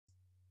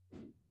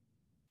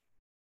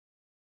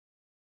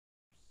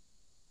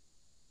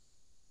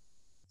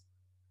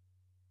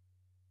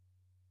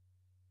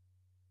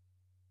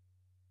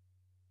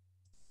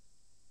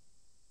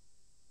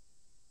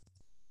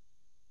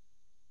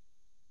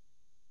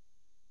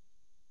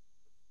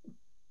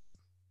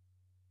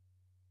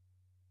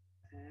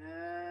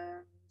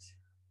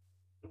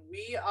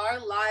We are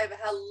live.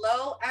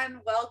 Hello and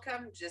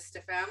welcome, Just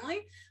a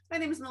Family. My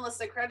name is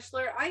Melissa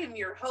Kretschler. I am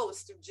your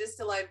host of Just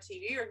a Live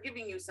TV, or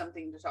giving you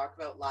something to talk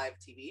about live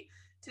TV.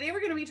 Today we're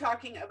going to be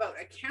talking about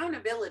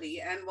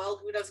accountability, and well,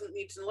 who doesn't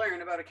need to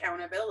learn about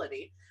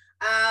accountability?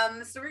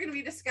 So we're going to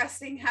be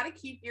discussing how to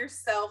keep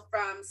yourself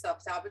from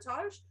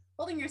self-sabotage,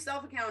 holding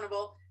yourself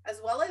accountable, as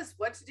well as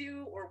what to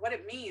do or what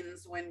it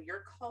means when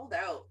you're called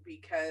out,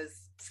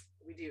 because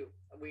we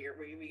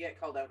get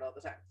called out all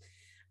the time.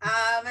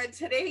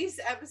 Today's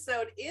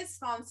episode is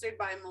sponsored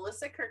by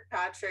Melissa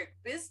Kirkpatrick,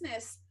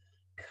 business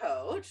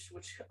coach,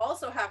 which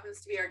also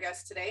happens to be our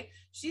guest today.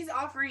 She's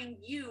offering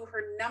you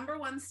her number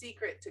one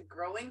secret to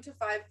growing to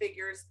 5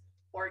 figures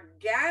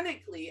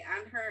organically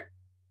and her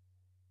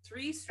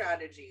 3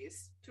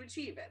 strategies to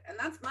achieve it. And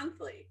that's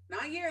monthly,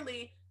 not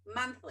yearly,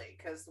 monthly,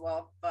 because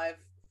well, five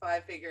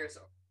figures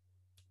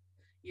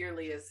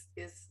yearly is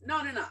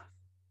not enough.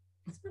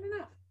 It's not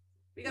enough.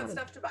 We got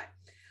stuff to buy.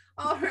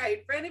 All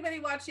right, for anybody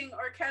watching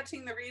or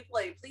catching the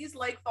replay, please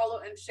like, follow,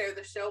 and share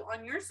the show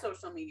on your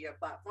social media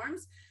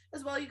platforms.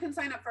 As well, you can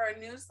sign up for our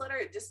newsletter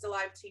at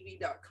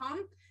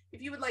justalivetv.com.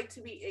 If you would like to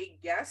be a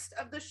guest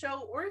of the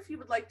show, or if you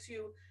would like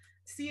to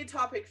see a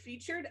topic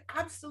featured,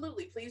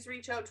 absolutely, please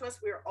reach out to us.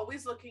 We are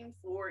always looking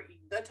for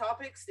the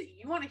topics that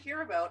you want to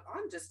hear about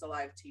on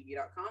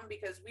justalivetv.com,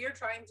 because we are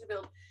trying to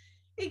build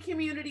a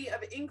community of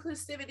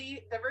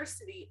inclusivity,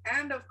 diversity,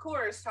 and of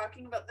course,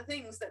 talking about the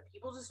things that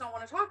people just don't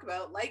want to talk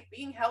about, like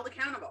being held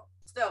accountable.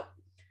 So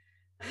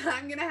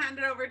I'm going to hand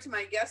it over to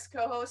my guest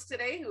co-host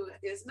today, who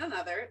is none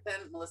other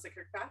than Melissa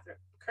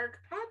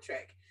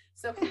Kirkpatrick.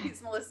 So please,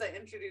 Melissa,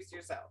 introduce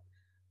yourself.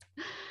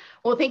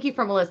 Well, thank you,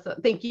 Melissa.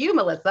 Thank you,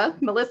 Melissa.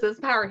 Melissa's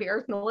power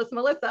here.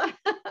 Melissa,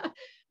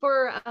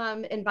 for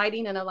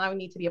inviting and allowing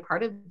me to be a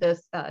part of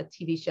this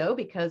TV show,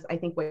 because I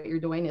think what you're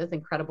doing is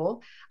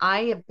incredible.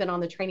 I have been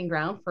on the training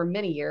ground for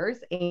many years,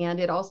 and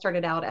it all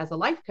started out as a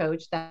life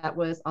coach that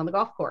was on the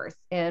golf course.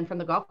 And from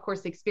the golf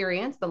course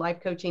experience, the life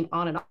coaching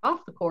on and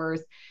off the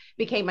course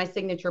became my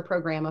signature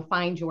program of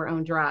Find Your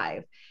Own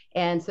Drive.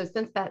 And so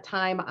since that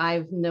time,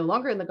 I'm no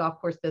longer in the golf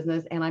course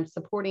business, and I'm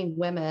supporting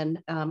women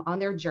on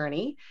their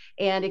journey.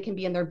 And it can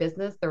be in their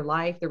business, their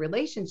life, their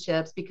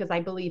relationships, because I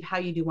believe how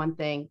you do one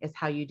thing is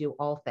how you do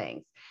all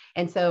things.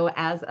 And so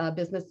as a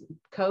business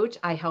coach,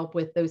 I help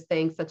with those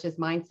things such as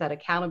mindset,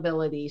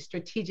 accountability,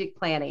 strategic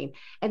planning,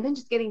 and then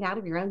just getting out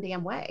of your own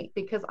damn way,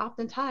 because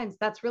oftentimes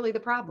that's really the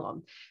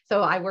problem.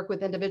 So I work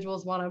with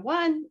individuals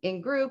one-on-one,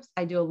 in groups.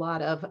 I do a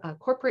lot of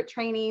corporate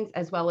trainings,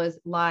 as well as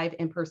live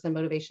in-person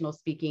motivational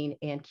speaking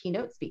and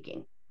keynote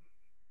speaking.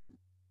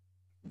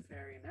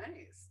 Very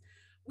nice.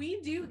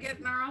 We do get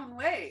in our own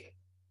way.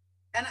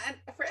 And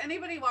for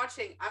anybody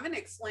watching, I'm going to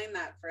explain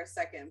that for a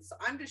second. So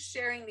I'm just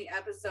sharing the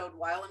episode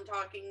while I'm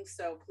talking.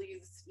 So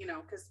please,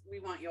 because we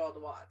want you all to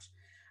watch.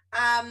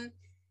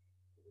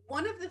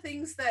 One of the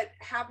things that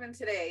happened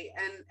today,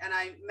 and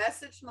I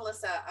messaged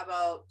Melissa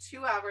about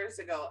 2 hours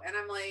ago, and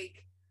I'm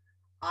like,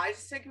 I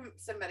just took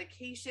some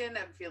medication.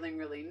 I'm feeling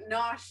really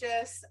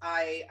nauseous.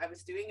 I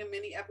was doing a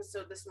mini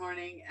episode this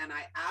morning, and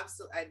I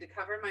had to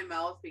cover my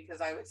mouth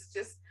because I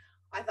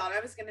thought I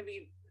was going to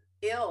be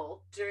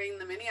ill during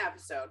the mini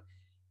episode.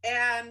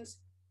 And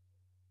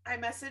I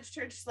messaged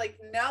her just like,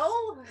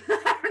 no,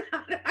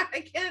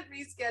 I can't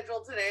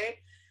reschedule today.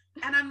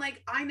 And I'm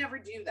like, I never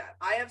do that.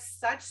 I have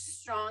such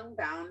strong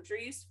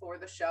boundaries for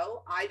the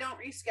show. I don't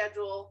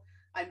reschedule.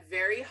 I'm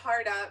very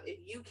hard up.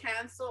 If you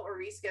cancel or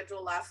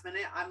reschedule last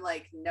minute, I'm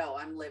like, no,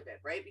 I'm livid,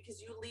 right? Because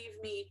you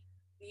leave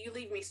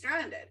me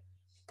stranded.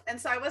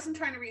 And so I wasn't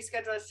trying to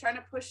reschedule. I was trying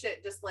to push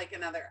it just like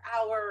another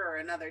hour or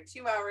another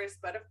 2 hours,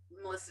 but if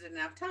Melissa didn't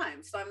have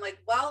time. So I'm like,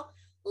 well,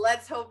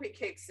 let's hope it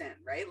kicks in,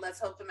 right? Let's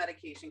hope the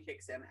medication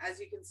kicks in. As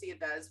you can see, it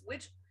does,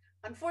 which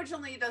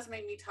unfortunately does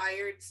make me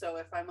tired. So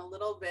if I'm a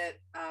little bit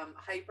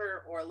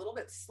hyper or a little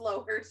bit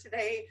slower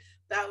today,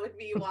 that would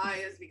be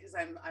why, is because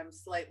I'm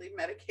slightly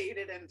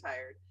medicated and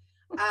tired.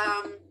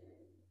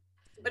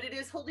 But it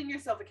is holding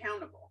yourself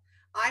accountable.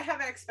 I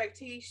have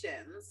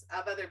expectations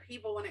of other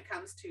people when it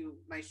comes to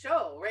my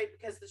show, right?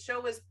 Because the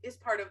show is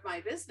part of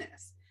my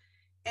business,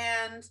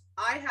 and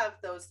I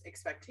have those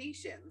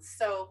expectations.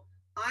 So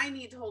I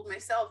need to hold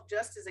myself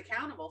just as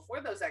accountable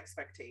for those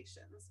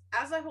expectations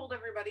as I hold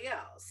everybody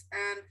else.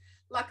 And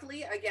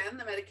luckily, again,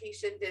 the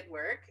medication did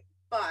work,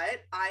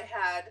 but I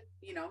had,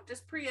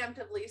 just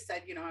preemptively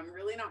said, I'm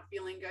really not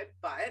feeling good,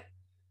 but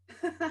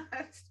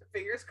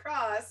fingers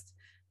crossed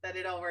that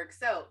it all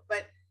works out.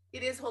 But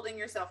it is holding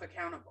yourself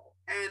accountable.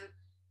 And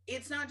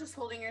it's not just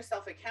holding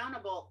yourself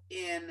accountable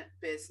in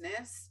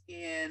business,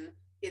 in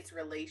its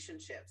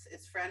relationships,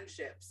 its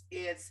friendships,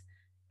 it's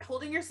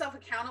holding yourself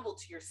accountable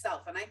to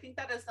yourself. And I think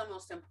that is the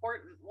most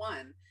important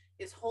one,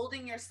 is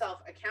holding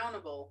yourself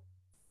accountable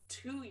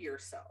to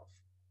yourself.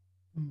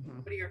 Mm-hmm.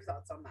 What are your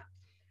thoughts on that?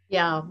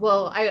 Yeah,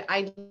 well,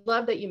 I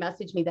love that you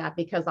messaged me that,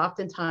 because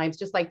oftentimes,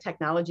 just like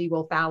technology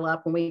will foul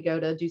up when we go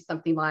to do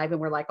something live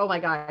and we're like, oh my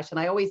gosh. And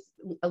I always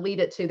lead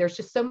it to, there's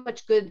just so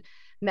much good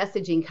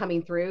messaging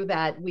coming through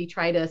that we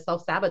try to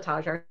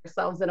self-sabotage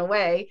ourselves in a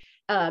way.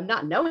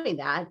 not knowing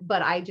that,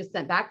 but I just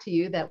sent back to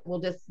you that we'll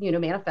just,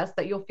 manifest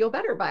that you'll feel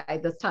better by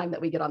this time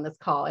that we get on this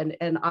call.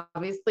 And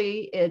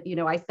obviously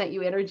I sent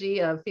you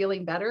energy of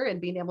feeling better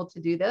and being able to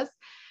do this,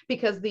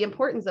 because the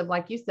importance of,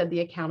 like you said, the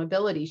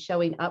accountability,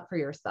 showing up for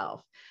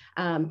yourself.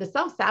 The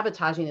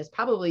self-sabotaging is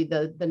probably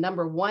the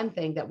number one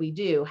thing that we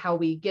do, how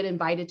we get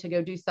invited to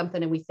go do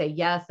something and we say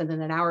yes, and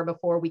then an hour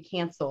before we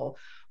cancel,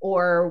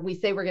 or we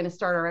say we're going to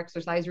start our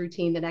exercise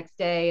routine the next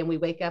day and we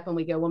wake up and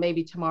we go, well,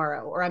 maybe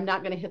tomorrow, or I'm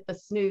not going to hit the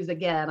snooze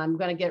again. I'm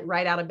going to get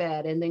right out of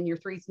bed. And then you're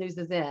 3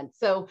 snoozes in.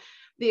 So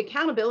the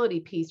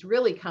accountability piece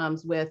really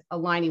comes with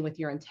aligning with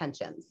your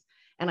intentions.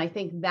 And I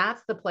think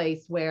that's the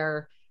place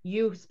where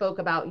you spoke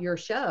about your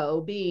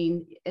show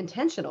being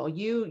intentional.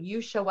 You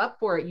show up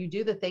for it. You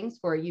do the things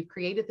for it. You've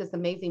created this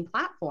amazing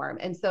platform.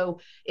 And so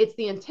it's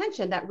the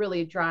intention that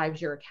really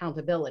drives your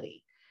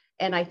accountability.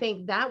 And I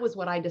think that was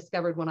what I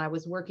discovered when I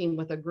was working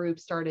with a group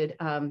started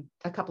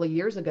a couple of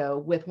years ago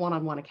with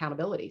one-on-one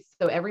accountability.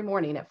 So every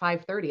morning at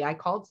 5:30, I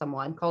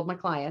called my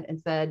client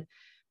and said,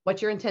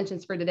 what's your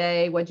intentions for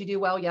today? What'd you do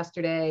well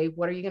yesterday?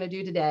 What are you going to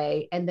do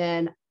today? And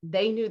then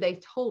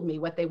they told me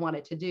what they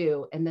wanted to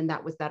do. And then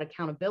that was that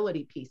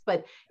accountability piece,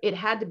 but it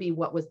had to be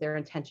what was their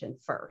intention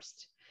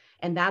first.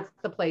 And that's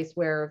the place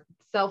where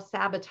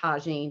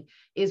self-sabotaging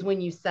is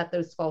when you set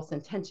those false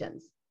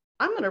intentions.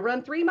 I'm going to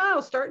run 3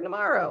 miles starting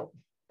tomorrow.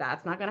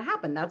 That's not going to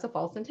happen. That's a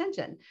false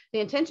intention. The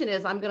intention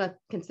is I'm going to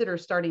consider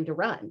starting to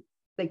run.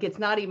 Like, it's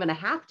not even a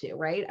have to,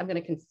 right? I'm going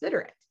to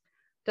consider it.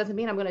 Doesn't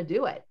mean I'm going to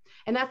do it.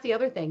 And that's the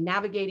other thing,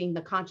 navigating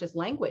the conscious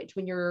language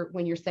when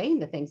you're saying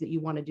the things that you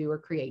want to do or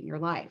create in your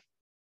life.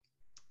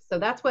 So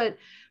that's what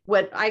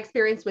I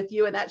experienced with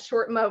you in that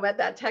short moment,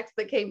 that text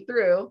that came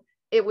through.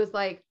 It was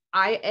like,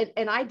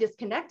 I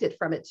disconnected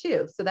from it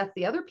too. So that's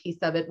the other piece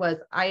of it was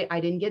I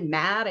didn't get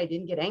mad. I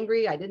didn't get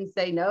angry. I didn't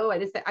say no.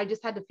 I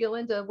just had to feel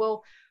into,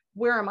 well,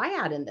 where am I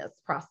at in this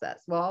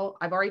process? Well,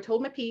 I've already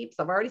told my peeps.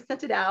 I've already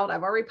sent it out.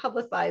 I've already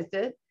publicized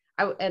it.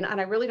 And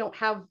I really don't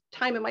have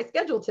time in my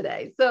schedule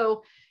today.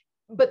 So,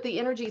 but the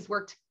energies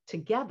worked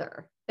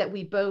together that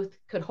we both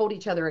could hold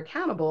each other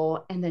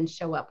accountable and then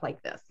show up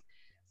like this.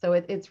 So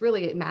it's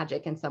really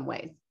magic in some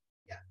ways.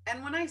 Yeah.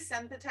 And when I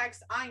sent the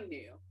text, I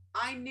knew,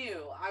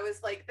 I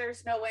was like,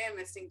 there's no way I'm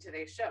missing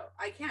today's show.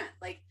 I can't.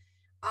 Like,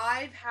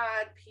 I've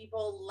had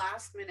people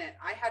last minute.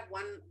 I had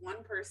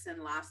one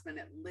person last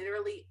minute,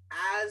 literally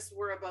as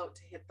we're about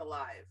to hit the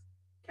live,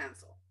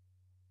 cancel.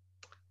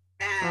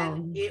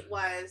 And it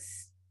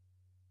was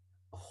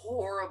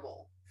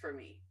horrible for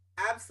me.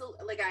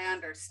 Absolutely. Like, I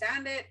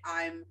understand it.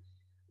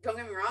 Don't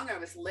get me wrong, I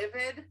was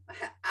livid,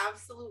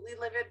 absolutely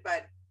livid,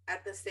 but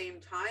at the same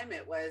time,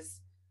 it was,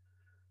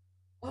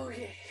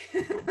 okay.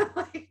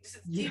 Like,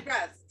 just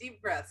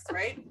deep breaths,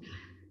 right?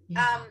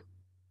 Yeah.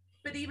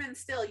 But even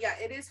still, yeah,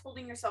 it is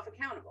holding yourself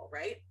accountable,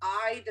 right?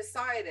 I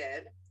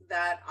decided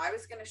that I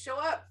was going to show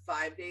up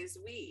 5 days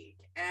a week.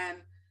 And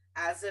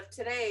as of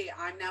today,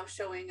 I'm now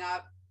showing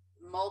up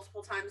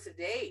multiple times a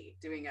day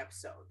doing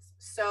episodes.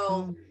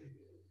 So,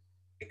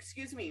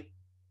 excuse me.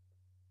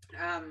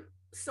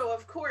 So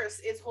of course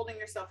it's holding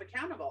yourself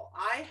accountable.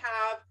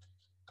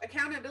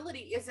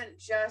 Accountability isn't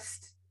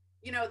just,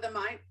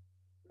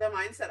 the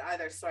mindset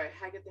either. Sorry,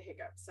 I get the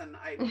hiccups and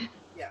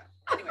yeah.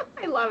 Anyway.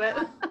 I love it.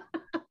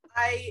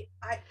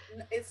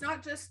 It's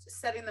not just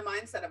setting the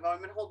mindset of, oh, I'm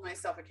going to hold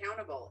myself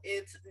accountable.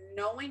 It's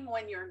knowing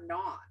when you're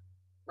not,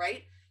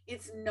 right?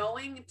 It's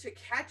knowing to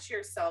catch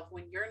yourself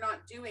when you're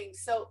not doing.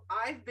 So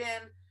I've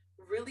been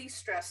really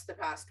stressed the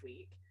past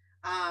week.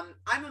 I'm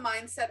a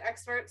mindset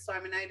expert, so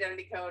I'm an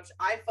identity coach.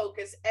 I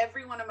focus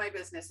every one of my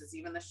businesses,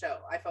 even the show,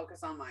 I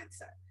focus on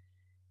mindset.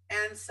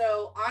 And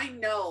so I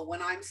know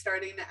when I'm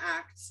starting to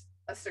act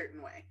a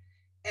certain way.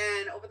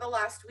 And over the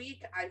last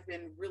week, I've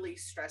been really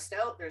stressed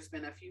out. There's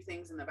been a few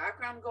things in the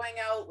background going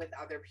out with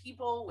other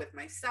people, with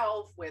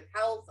myself, with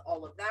health,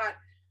 all of that.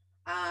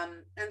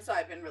 And so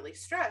I've been really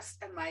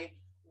stressed, and my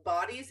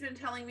body's been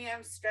telling me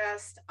I'm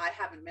stressed. I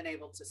haven't been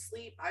able to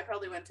sleep. I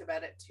probably went to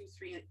bed at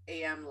 2-3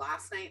 a.m.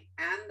 last night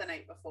and the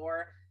night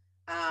before.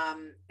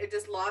 It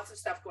just lots of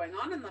stuff going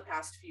on in the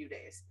past few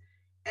days.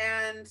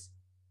 And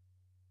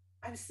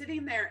I'm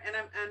sitting there and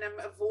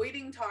I'm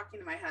avoiding talking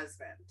to my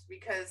husband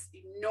because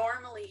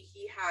normally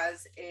he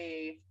has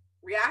a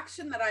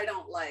reaction that I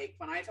don't like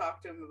when I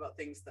talk to him about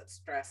things that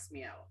stress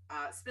me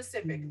out,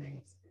 specific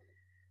things.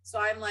 So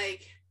I'm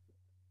like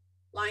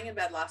lying in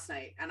bed last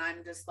night and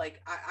I'm just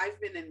like, I've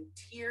been in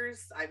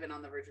tears. I've been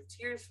on the verge of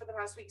tears for the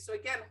past week. So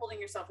again,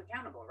 holding yourself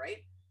accountable, right?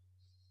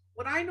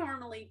 What I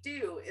normally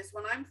do is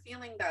when I'm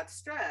feeling that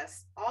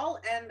stress, I'll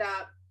end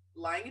up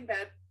lying in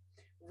bed,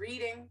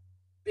 reading,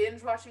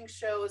 binge watching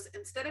shows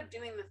instead of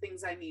doing the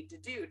things I need to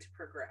do to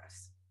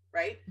progress,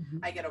 right?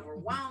 I get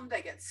overwhelmed,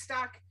 I get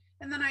stuck,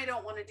 and then I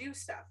don't want to do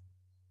stuff.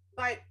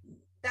 But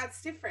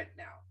that's different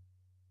now.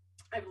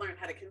 I've learned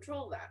how to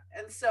control that.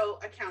 And so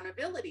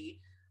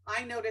accountability,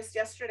 I noticed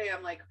yesterday,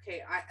 I'm like,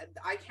 okay,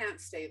 I can't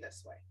stay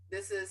this way.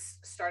 This is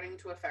starting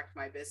to affect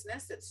my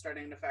business. It's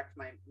starting to affect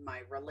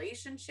my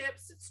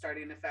relationships. It's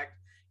starting to affect,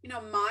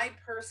 my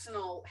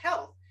personal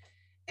health.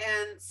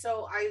 And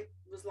so I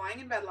was lying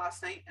in bed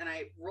last night and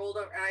I rolled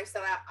over and I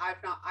said,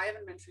 I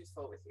haven't been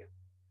truthful with you.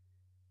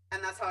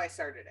 And that's how I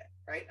started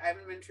it, right? I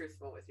haven't been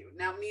truthful with you.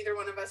 Now, neither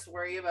one of us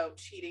worry about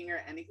cheating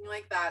or anything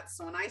like that.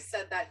 So when I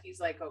said that, he's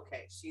like,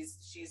 okay,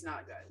 she's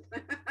not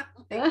good.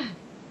 Like,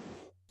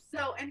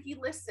 so, and he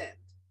listened.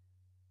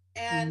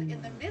 And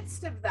in the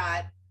midst of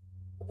that,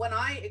 when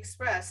I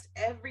expressed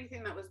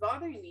everything that was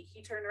bothering me,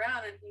 he turned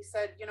around and he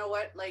said, you know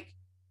what? Like,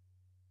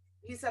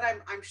 he said,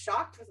 I'm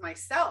shocked with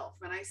myself.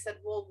 And I said,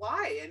 well,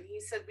 why? And he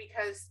said,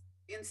 because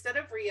instead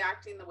of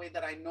reacting the way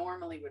that I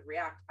normally would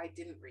react, I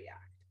didn't react.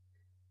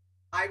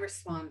 I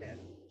responded,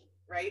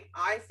 right?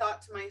 I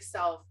thought to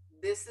myself,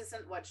 this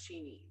isn't what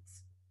she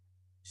needs.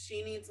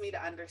 She needs me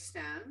to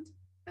understand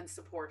and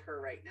support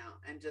her right now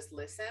and just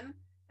listen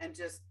and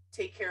just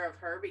take care of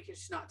her because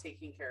she's not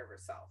taking care of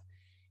herself.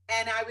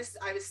 And I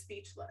was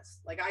speechless.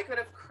 Like, I could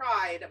have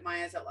cried at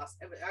my eyes at lost.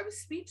 I was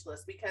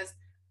speechless because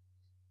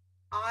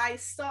I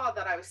saw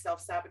that I was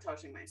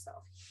self-sabotaging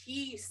myself.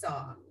 He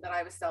saw that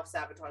I was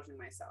self-sabotaging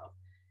myself.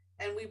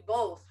 And we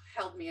both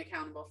held me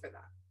accountable for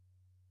that.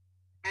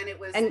 And it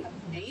was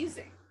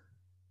amazing.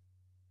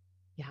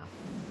 Yeah.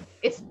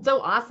 It's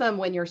so awesome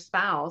when your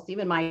spouse,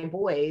 even my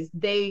boys,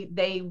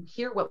 they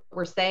hear what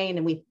we're saying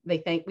and we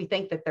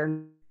think that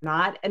they're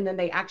not, and then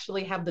they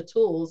actually have the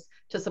tools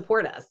to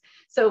support us.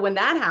 So when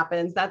that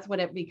happens, that's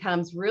when it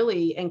becomes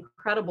really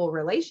incredible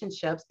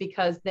relationships,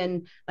 because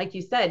then, like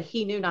you said,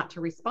 he knew not to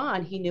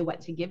respond. He knew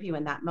what to give you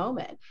in that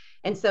moment.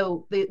 And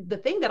so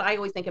the thing that I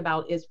always think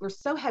about is we're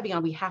so heavy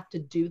on, we have to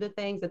do the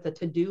things. It's a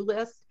to-do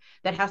list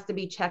that has to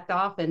be checked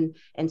off and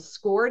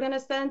scored in a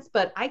sense.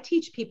 But I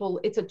teach people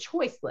it's a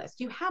choice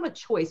list. You have a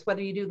choice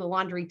whether you do the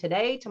laundry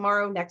today,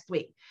 tomorrow, next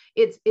week.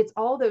 It's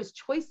all those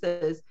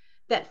choices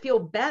that feel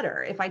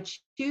better. If I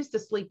choose to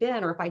sleep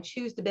in, or if I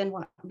choose to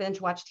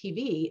binge watch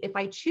TV, if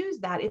I choose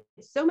that,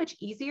 it's so much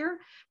easier,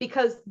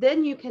 because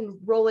then you can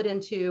roll it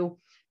into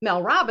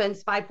Mel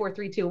Robbins 5, 4,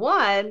 3, 2,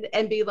 1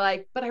 and be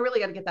like, but I really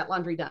got to get that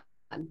laundry done.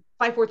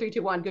 5, 4, 3,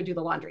 2, 1, go do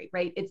the laundry,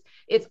 right?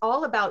 It's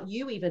all about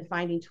you even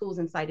finding tools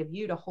inside of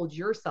you to hold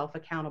yourself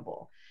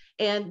accountable.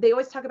 And they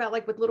always talk about,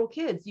 like with little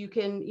kids, you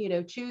can,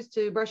 choose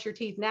to brush your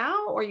teeth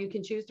now, or you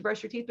can choose to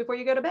brush your teeth before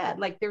you go to bed.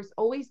 Like, there's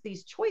always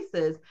these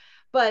choices.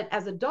 But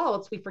as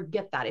adults, we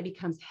forget that. It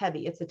becomes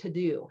heavy. It's a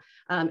to-do.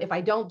 If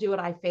I don't do it,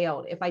 I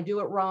failed. If I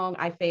do it wrong,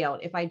 I failed.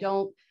 If I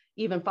don't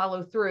even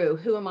follow through,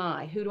 who am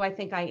I? Who do I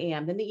think I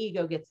am? Then the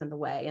ego gets in the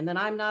way, and then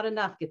I'm not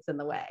enough gets in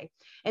the way.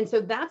 And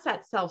so that's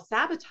that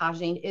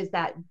self-sabotaging, is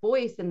that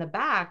voice in the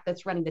back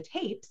that's running the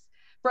tapes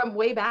from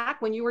way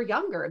back when you were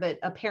younger, that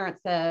a parent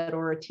said,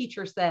 or a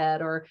teacher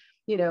said, or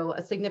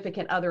a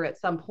significant other at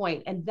some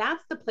point. And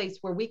that's the place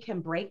where we can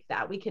break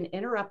that. We can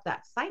interrupt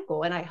that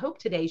cycle. And I hope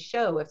today's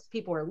show, if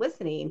people are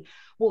listening,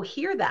 will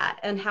hear that,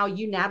 and how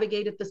you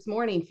navigated this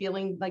morning,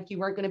 feeling like you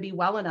weren't going to be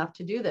well enough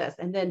to do this.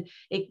 And then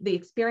the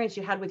experience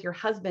you had with your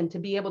husband, to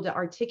be able to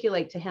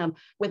articulate to him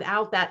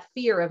without that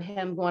fear of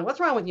him going, what's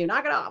wrong with you?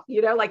 Knock it off.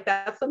 Like,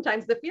 that's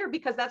sometimes the fear,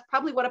 because that's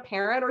probably what a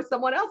parent or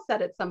someone else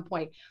said at some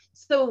point.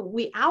 So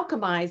we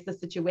alchemize the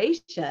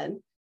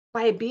situation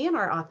by being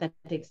our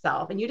authentic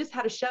self. And you just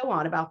had a show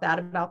on about that,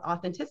 about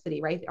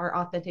authenticity, right? Our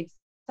authentic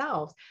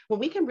selves. When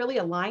we can really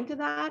align to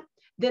that,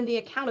 then the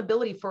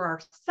accountability for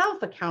our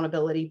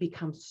self-accountability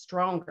becomes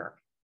stronger.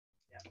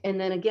 And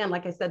then again,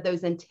 like I said,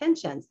 those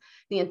intentions,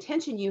 the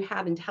intention you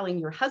have in telling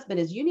your husband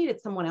is you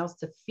needed someone else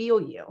to feel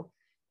you.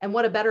 And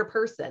what a better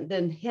person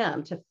than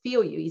him to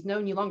feel you. He's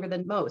known you longer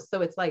than most.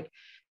 So it's like,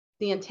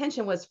 the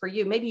intention was for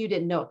you. Maybe you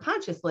didn't know it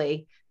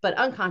consciously, but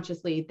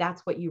unconsciously,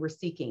 that's what you were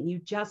seeking. You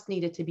just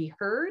needed to be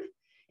heard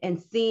and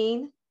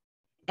seen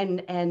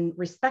and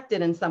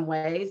respected in some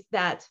ways,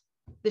 that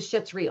this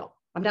shit's real.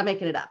 I'm not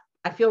making it up.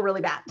 I feel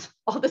really bad.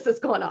 All this is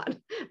going on.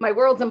 My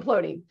world's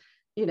imploding.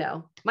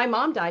 My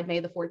mom died May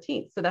the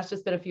 14th. So that's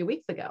just been a few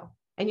weeks ago.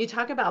 And you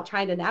talk about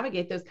trying to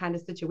navigate those kind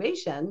of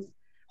situations,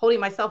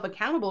 holding myself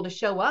accountable to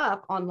show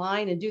up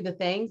online and do the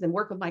things and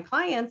work with my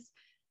clients.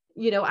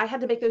 I had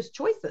to make those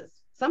choices.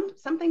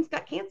 Some things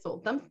got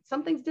canceled.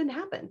 Some things didn't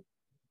happen,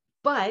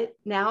 but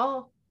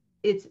now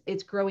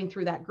it's growing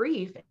through that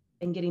grief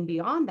and getting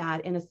beyond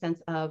that, in a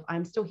sense of,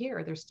 I'm still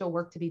here. There's still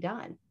work to be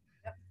done.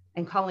 Yep.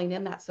 And calling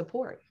in that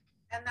support.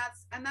 And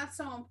that's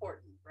so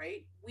important,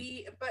 right?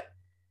 But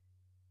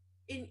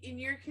in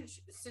your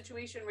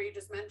situation where you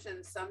just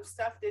mentioned, some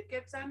stuff did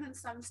get done and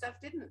some stuff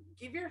didn't.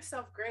 Give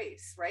yourself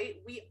grace, right?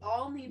 We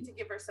all need to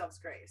give ourselves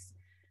grace.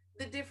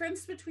 The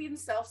difference between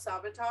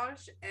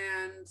self-sabotage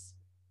and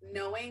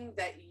knowing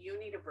that you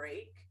need a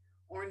break,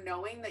 or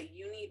knowing that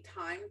you need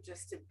time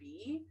just to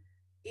be,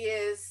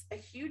 is a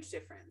huge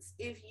difference.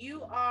 If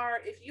you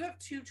have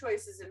two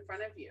choices in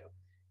front of you,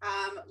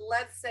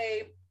 let's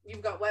say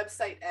you've got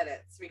website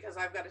edits, because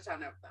I've got a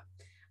ton of them.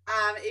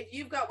 If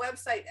you've got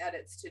website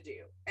edits to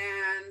do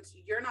and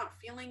you're not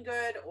feeling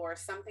good, or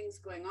something's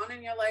going on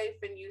in your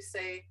life, and you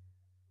say,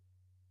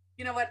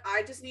 you know what,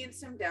 I just need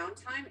some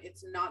downtime.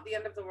 It's not the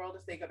end of the world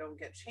if they don't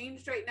get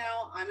changed right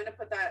now. I'm going to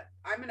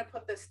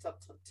put this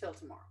till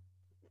tomorrow.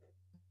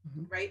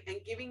 Mm-hmm. Right? And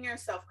giving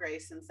yourself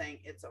grace and saying,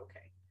 it's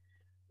okay.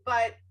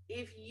 But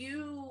if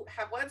you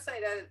have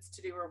website edits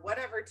to do or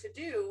whatever to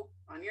do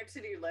on your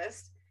to-do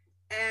list,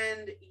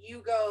 and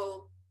you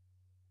go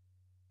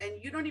and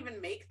you don't even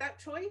make that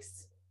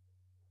choice,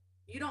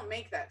 you don't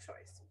make that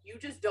choice. You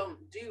just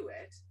don't do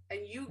it.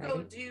 And you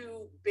go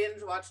do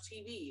binge watch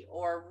TV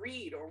or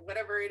read or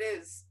whatever it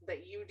is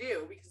that you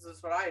do, because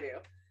that's what I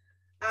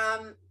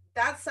do.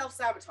 That's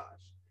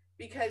self-sabotage,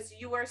 because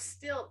you are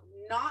still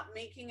not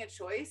making a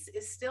choice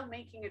is still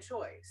making a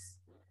choice.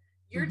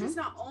 You're just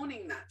not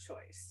owning that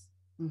choice,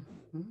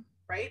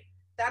 right?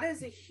 That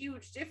is a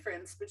huge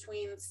difference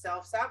between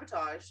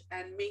self-sabotage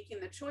and making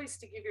the choice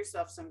to give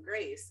yourself some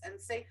grace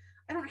and say,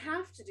 I don't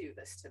have to do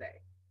this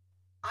today.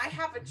 I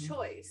have a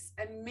choice,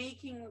 and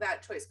making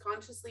that choice,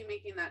 consciously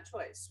making that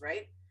choice,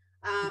 right?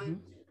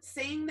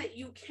 Saying that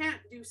you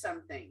can't do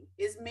something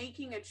is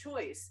making a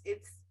choice.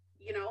 It's,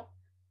 you know,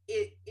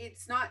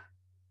 it's not,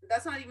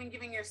 that's not even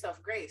giving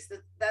yourself grace.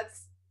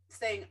 That's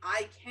saying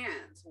I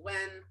can't,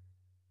 when,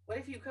 what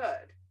if you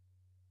could?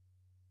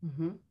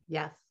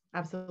 Yes,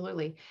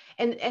 absolutely.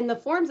 And the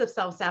forms of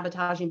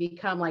self-sabotaging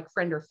become like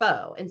friend or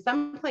foe. In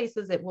some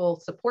places it will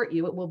support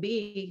you. It will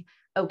be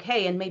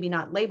okay and maybe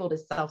not labeled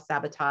as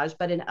self-sabotage,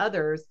 but in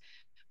others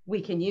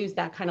we can use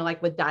that, kind of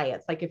like with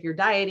diets. Like if you're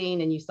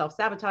dieting and you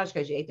self-sabotage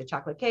because you ate the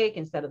chocolate cake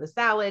instead of the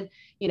salad,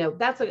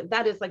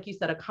 that is, like you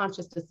said, a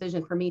conscious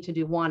decision for me to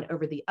do one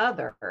over the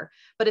other.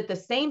 But at the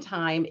same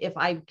time, if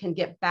I can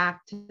get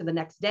back to the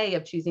next day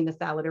of choosing the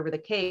salad over the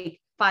cake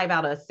 5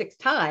 out of 6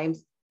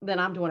 times, then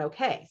I'm doing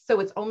okay.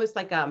 So it's almost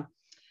like a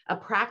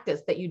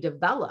practice that you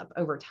develop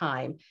over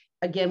time.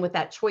 Again, with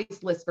that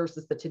choice list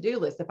versus the to-do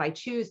list. If I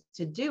choose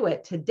to do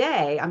it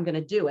today, I'm going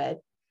to do it,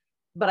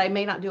 but I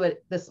may not do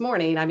it this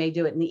morning. I may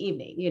do it in the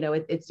evening.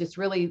 It's just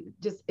really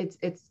just,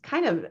 it's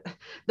kind of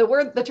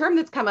the term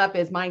that's come up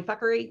is mind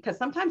fuckery, because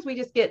sometimes we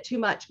just get too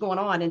much going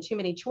on and too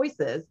many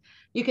choices.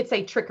 You could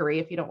say trickery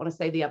if you don't want to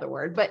say the other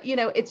word, but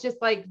it's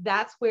just like,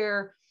 that's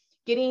where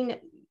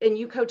and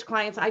you coach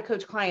clients, I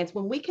coach clients,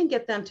 when we can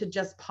get them to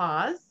just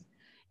pause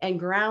and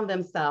ground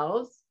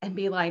themselves and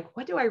be like,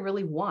 what do I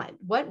really want?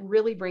 What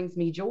really brings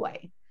me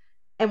joy?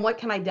 And what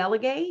can I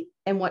delegate?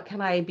 And what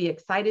can I be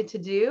excited to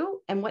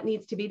do? And what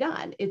needs to be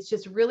done? It's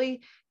just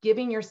really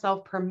giving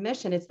yourself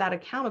permission. It's that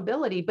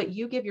accountability, but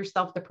you give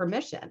yourself the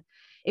permission.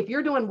 If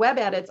you're doing web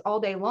edits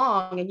all day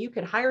long and you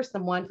could hire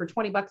someone for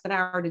 $20 an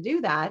hour to do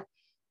that,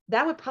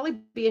 that would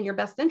probably be in your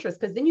best interest,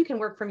 because then you can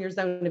work from your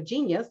zone of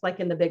genius, like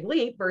in the Big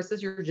Leap,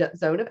 versus your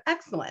zone of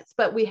excellence.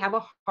 But we have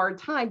a hard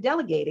time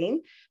delegating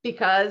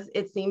because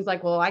it seems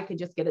like, well, I could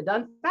just get it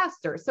done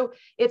faster. So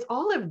it's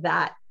all of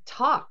that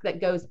talk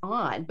that goes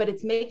on, but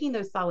it's making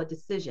those solid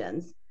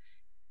decisions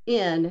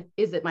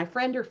is it my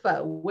friend or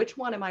foe? Which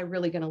one am I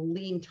really going to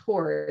lean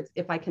towards?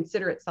 If I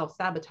consider it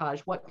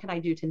self-sabotage, what can I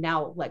do to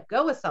now let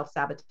go of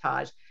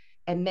self-sabotage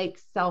and make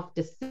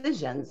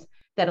self-decisions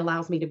that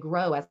allows me to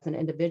grow as an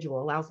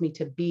individual, allows me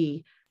to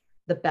be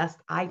the best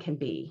I can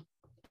be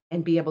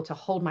and be able to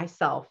hold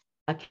myself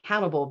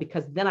accountable,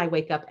 because then I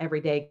wake up every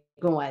day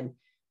going,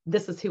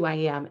 this is who I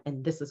am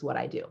and this is what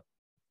I do,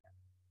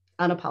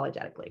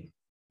 unapologetically.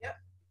 Yep.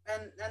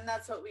 And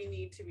that's what we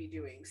need to be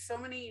doing.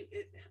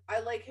 I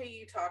like how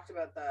you talked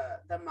about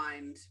the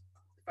mind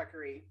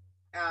fuckery,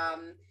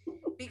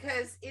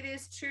 because it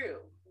is true.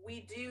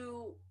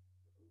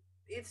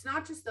 It's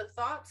not just the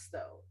thoughts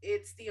though,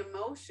 it's the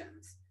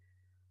emotions.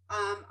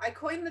 I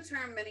coined the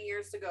term many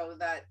years ago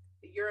that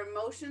your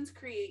emotions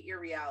create your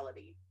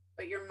reality,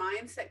 but your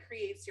mindset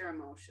creates your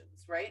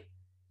emotions, right?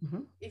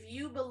 If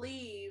you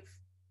believe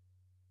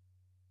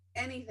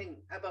anything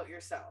about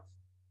yourself,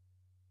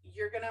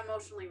 you're going to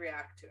emotionally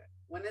react to it.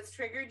 When it's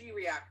triggered, you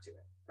react to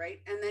it, right?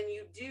 And then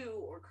you do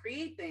or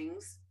create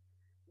things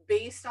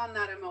based on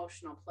that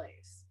emotional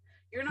place.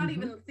 You're not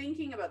even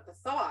thinking about the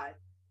thought.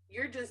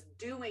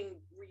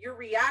 You're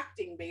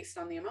reacting based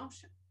on the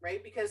emotion,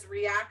 right? Because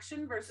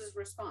reaction versus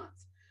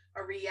response.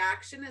 A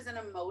reaction is an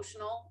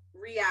emotional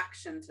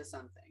reaction to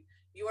something.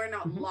 You are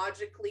not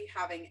logically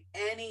having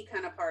any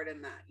kind of part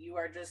in that. You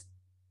are just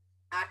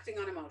acting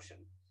on emotion.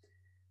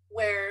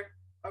 Where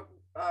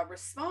a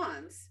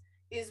response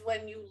is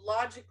when you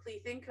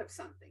logically think of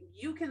something.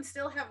 You can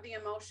still have the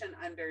emotion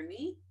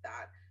underneath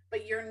that,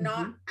 but you're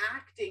not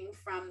acting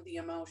from the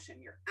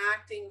emotion. You're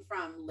acting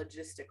from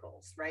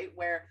logisticals, right?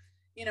 Where,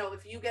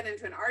 if you get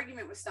into an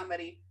argument with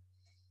somebody,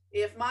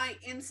 if my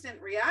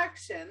instant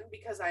reaction,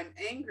 because I'm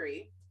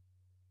angry,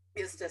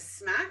 is to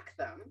smack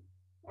them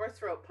or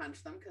throat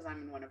punch them, because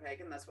I'm in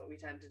Winnipeg and that's what we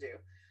tend to do.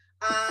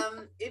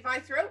 If I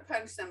throat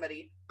punch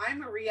somebody,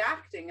 I'm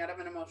reacting out of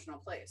an emotional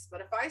place.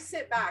 But if I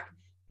sit back,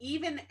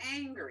 even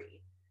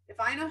angry, if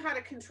I know how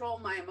to control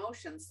my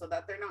emotions so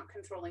that they're not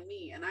controlling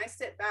me, and I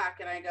sit back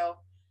and I go,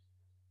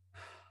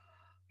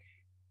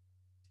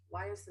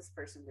 why is this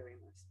person doing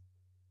this?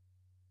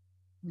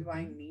 Do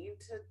I need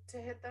to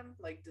hit them?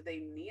 Like, do they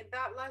need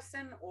that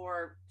lesson?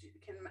 Or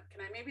can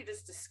I maybe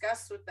just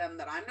discuss with them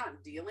that I'm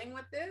not dealing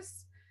with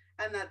this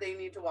and that they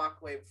need to walk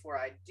away before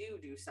I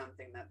do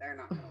something that they're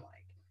not going to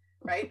like,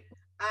 right?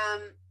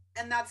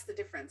 And that's the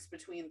difference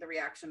between the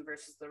reaction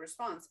versus the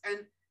response. And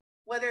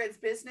whether it's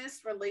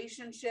business,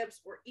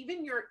 relationships, or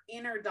even your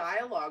inner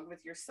dialogue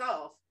with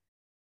yourself,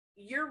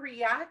 you're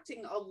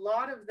reacting a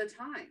lot of the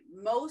time.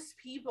 Most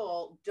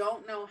people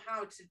don't know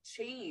how to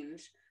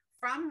change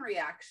from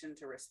reaction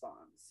to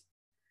response.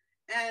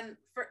 And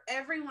for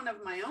every one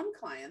of my own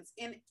clients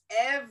in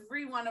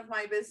every one of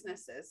my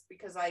businesses,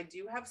 because I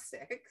do have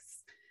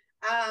 6,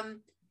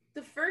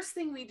 the first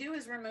thing we do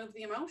is remove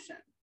the emotion.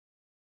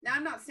 Now,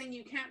 I'm not saying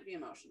you can't be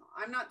emotional.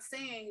 I'm not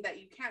saying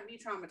that you can't be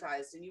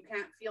traumatized and you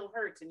can't feel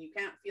hurt and you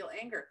can't feel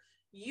anger.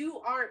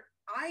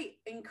 I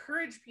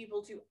encourage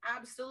people to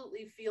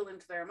absolutely feel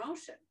into their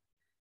emotion,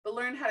 but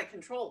learn how to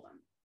control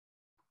them.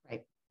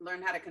 Right.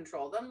 Learn how to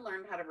control them,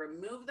 learn how to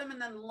remove them, and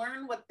then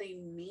learn what they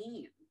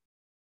mean.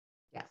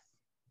 Yes.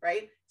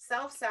 Right?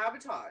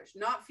 Self-sabotage,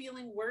 not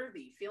feeling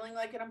worthy, feeling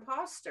like an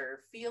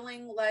imposter,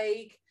 feeling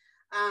like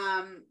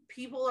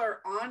people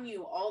are on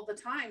you all the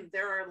time.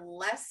 There are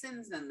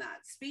lessons in that.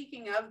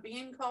 Speaking of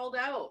being called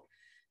out,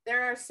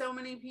 there are so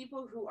many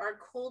people who are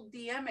cold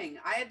DMing.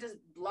 I had to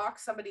block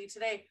somebody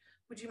today.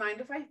 Would you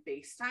mind if I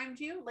FaceTimed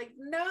you? Like,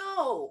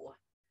 no.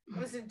 It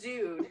was a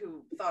dude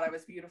who thought I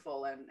was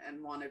beautiful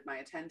and wanted my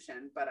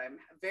attention, but I'm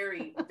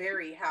very,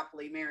 very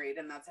happily married,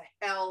 and that's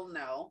a hell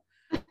no.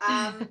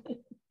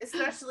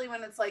 Especially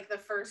when it's like the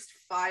first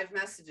 5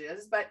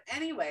 messages. But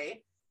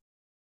anyway,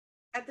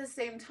 at the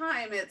same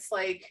time, it's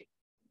like,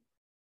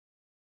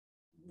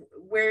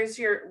 where's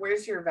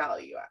your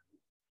value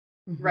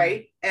at? Mm-hmm.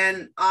 Right?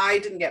 And I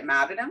didn't get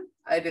mad at him.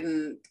 I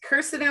didn't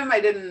curse at him. I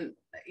didn't,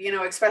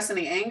 express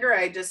any anger.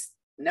 I just,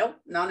 nope,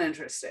 not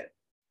interested.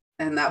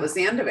 And that was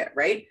the end of it.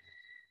 Right?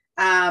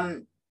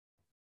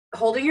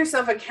 Holding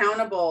yourself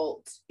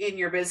accountable in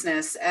your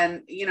business.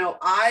 And,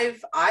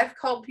 I've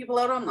called people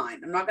out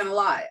online. I'm not going to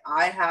lie.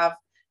 I have,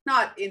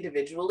 not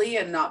individually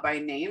and not by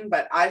name,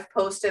 but I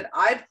posted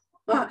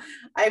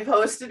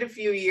a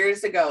few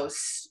years ago,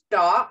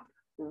 stop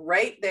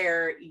right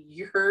there.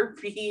 You're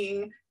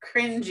being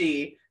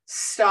cringy.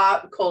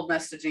 Stop cold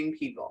messaging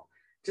people.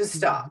 Just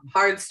stop.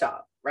 Hard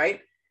stop.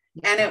 Right.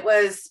 And it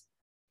was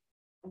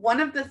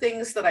one of the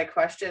things that I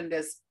questioned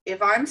is,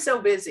 if I'm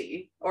so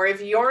busy, or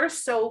if you're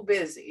so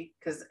busy,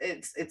 because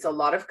it's a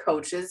lot of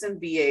coaches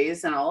and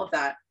VAs and all of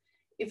that.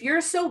 If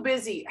you're so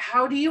busy,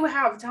 how do you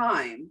have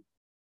time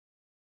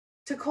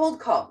to cold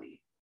call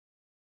me?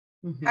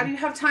 Mm-hmm. How do you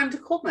have time to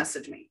cold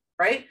message me?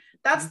 Right?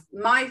 That's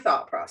my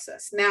thought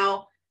process.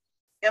 Now,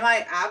 am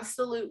I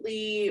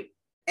absolutely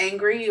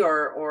angry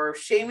or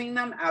shaming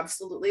them?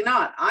 Absolutely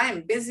not. I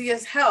am busy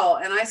as hell,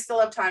 and I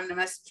still have time to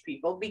message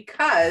people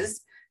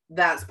because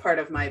that's part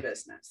of my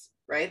business,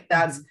 right?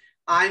 That's,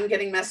 I'm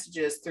getting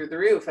messages through the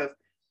roof of,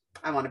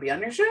 I want to be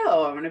on your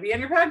show. I want to be on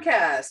your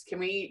podcast. Can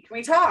we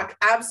talk?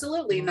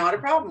 Absolutely. Not a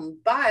problem.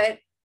 But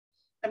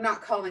I'm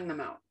not calling them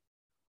out.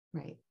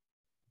 Right.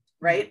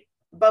 Right.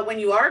 But when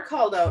you are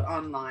called out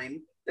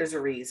online, there's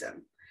a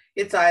reason.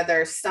 It's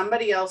either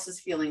somebody else is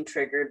feeling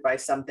triggered by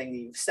something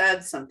you've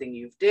said, something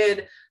you've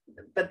did,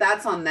 but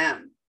that's on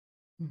them.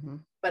 Mm-hmm.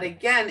 But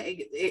again,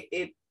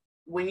 it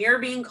when you're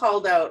being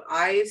called out,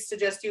 I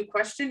suggest you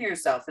question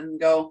yourself and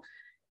go,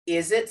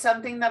 is it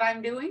something that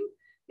I'm doing?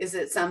 Is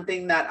it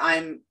something that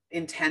I'm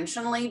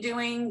intentionally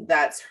doing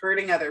that's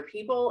hurting other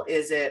people?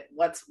 Is it,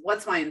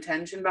 what's my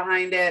intention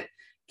behind it?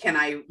 Can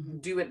I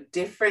do it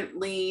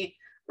differently?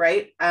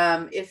 Right?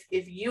 If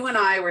you and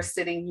I were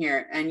sitting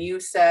here and you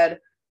said,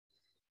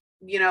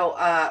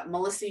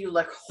 Melissa, you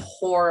look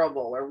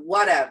horrible or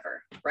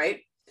whatever,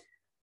 right?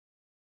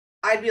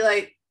 I'd be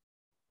like,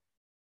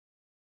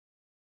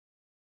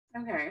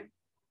 okay.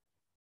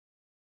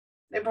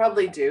 I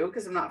probably do,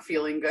 because I'm not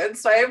feeling good.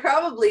 So I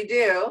probably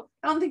do.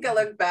 I don't think I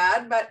look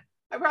bad, but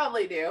I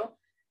probably do.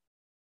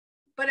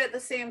 But at the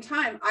same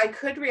time, I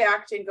could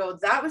react and go,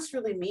 that was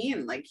really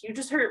mean. Like, you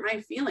just hurt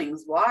my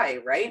feelings. Why?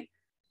 Right?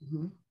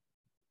 Mm-hmm.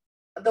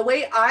 The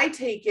way I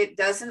take it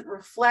doesn't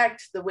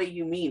reflect the way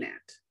you mean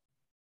it.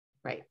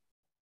 Right.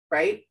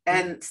 Right.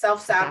 And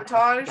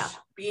self-sabotage,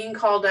 being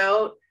called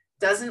out,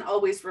 doesn't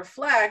always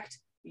reflect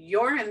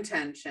your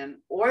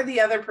intention or the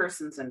other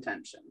person's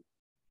intention.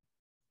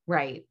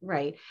 Right.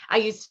 I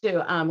used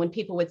to, when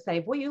people would say,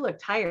 boy, you look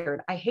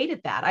tired. I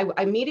hated that. I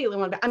immediately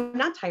went, I'm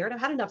not tired. I've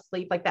had enough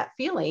sleep. Like that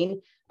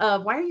feeling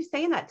of, why are you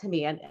saying that to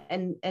me?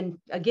 And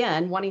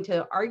again, wanting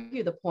to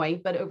argue the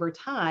point, but over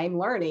time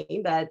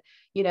learning that,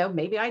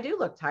 maybe I do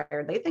look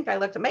tired. They think I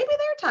look, maybe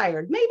they're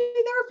tired. Maybe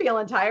they're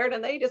feeling tired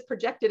and they just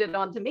projected it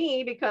onto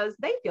me because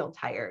they feel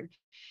tired.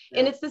 Yeah.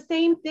 And it's the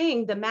same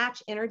thing, the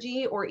match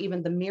energy or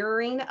even the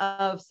mirroring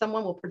of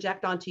someone will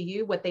project onto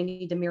you what they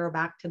need to mirror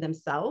back to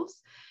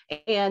themselves.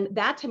 And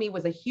that to me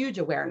was a huge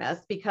awareness,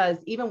 because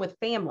even with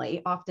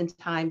family,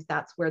 oftentimes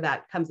that's where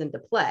that comes into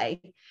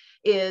play.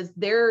 Is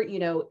they're,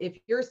 if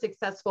you're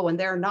successful and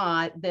they're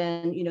not,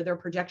 then, their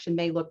projection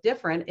may look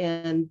different.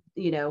 And,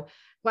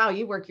 wow,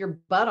 you work your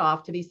butt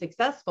off to be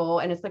successful.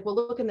 And it's like, well,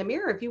 look in the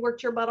mirror. If you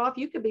worked your butt off,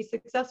 you could be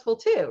successful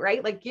too,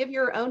 right? Like, give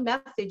your own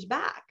message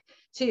back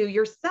to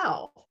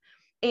yourself.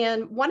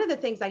 And one of the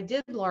things I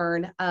did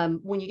learn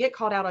when you get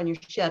called out on your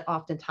shit,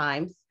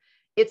 oftentimes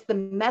It's the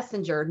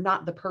messenger,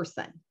 not the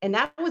person. And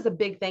that was a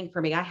big thing for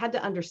me. I had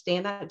to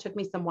understand that. It took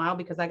me some while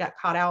because I got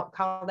called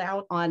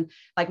out on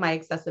like my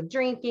excessive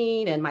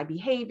drinking and my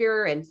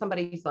behavior. And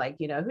somebody's like,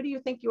 who do you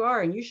think you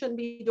are? And you shouldn't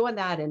be doing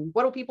that. And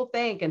what do people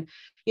think? And,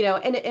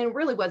 and it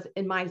really was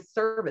in my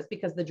service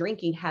because the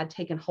drinking had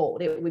taken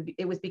hold.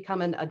 It was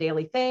becoming a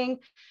daily thing.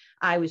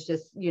 I was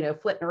just,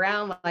 flitting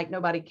around like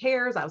nobody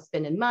cares. I was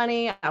spending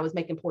money. I was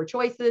making poor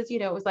choices.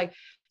 It was like,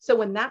 so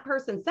when that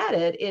person said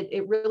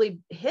it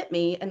really hit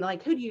me. And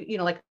like, who do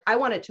like I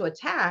wanted to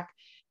attack,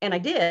 and I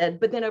did.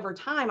 But then over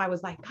time, I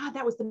was like, God,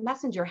 that was the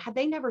messenger. Had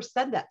they never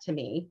said that to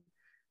me,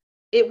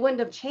 it wouldn't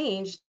have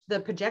changed the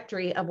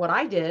trajectory of what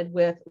I did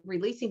with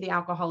releasing the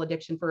alcohol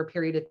addiction for a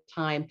period of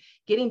time,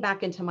 getting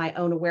back into my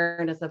own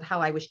awareness of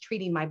how I was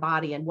treating my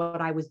body and what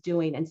I was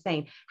doing and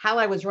saying how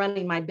I was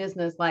running my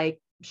business,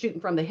 like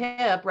shooting from the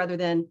hip rather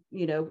than,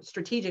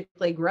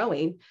 strategically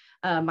growing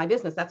my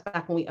business. That's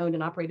back when we owned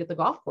and operated the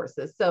golf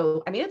courses.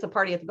 So, I mean, it's a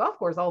party at the golf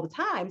course all the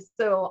time.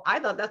 So I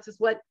thought that's just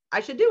what I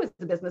should do as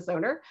a business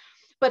owner.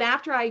 But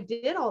after I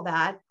did all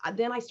that,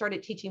 then I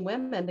started teaching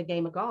women the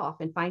game of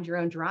golf and find your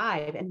own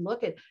drive. And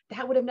look at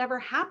that would have never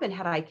happened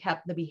had I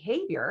kept the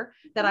behavior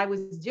that I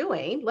was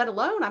doing, let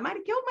alone I might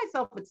have killed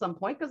myself at some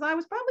point because I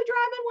was probably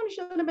driving when I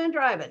shouldn't have been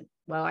driving.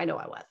 Well, I know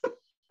I was.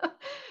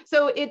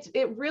 So it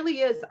really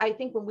is, I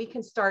think when we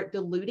can start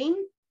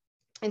diluting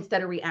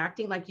instead of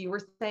reacting, like you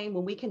were saying,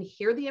 when we can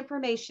hear the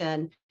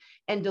information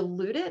and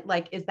dilute it,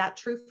 like, is that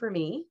true for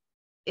me?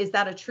 Is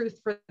that a truth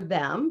for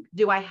them?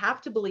 Do I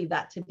have to believe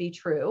that to be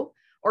true?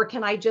 Or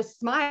can I just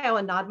smile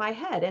and nod my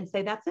head and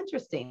say, that's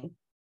interesting?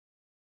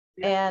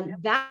 And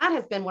that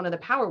has been one of the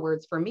power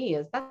words for me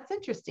is that's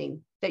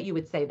interesting that you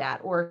would say that,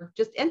 or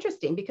just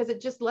interesting, because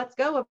it just lets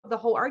go of the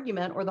whole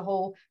argument or the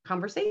whole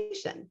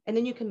conversation. And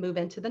then you can move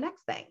into the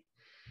next thing.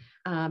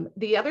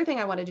 The other thing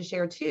I wanted to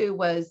share too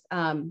was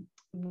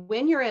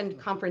when you're in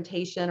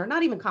confrontation, or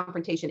not even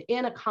confrontation,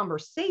 in a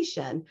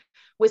conversation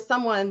with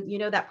someone,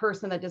 that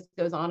person that just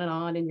goes on,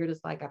 and you're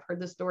just like, I've heard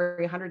this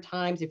story 100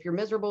 times. If you're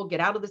miserable, get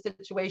out of the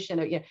situation.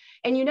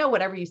 And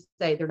whatever you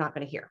say, they're not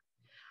going to hear.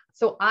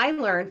 So I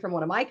learned from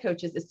one of my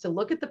coaches is to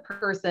look at the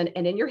person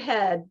and in your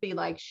head be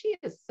like, she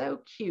is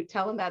so cute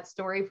telling that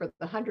story for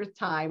the 100th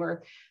time,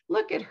 or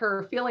look at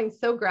her feeling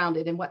so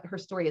grounded in what her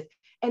story is.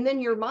 And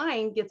then your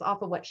mind gets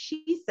off of what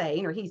she's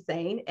saying or he's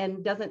saying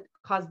and doesn't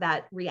cause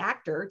that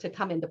reactor to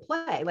come into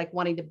play, like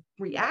wanting to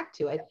react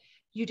to it.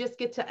 You just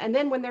get to, and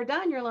then when they're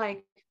done, you're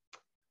like,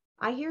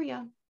 I hear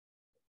you.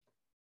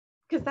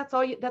 Because that's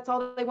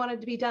all they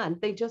wanted to be done.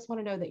 They just want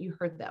to know that you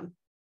heard them.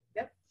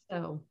 Yep.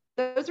 So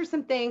those are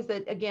some things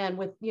that, again,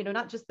 with,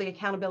 not just the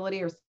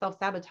accountability or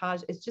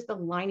self-sabotage, it's just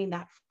aligning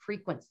that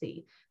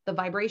frequency, the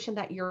vibration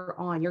that you're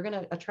on. You're going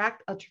to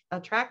attract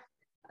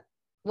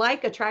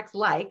like attracts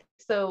like.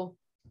 So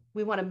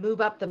we want to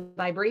move up the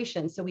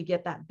vibration so we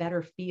get that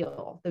better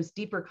feel, those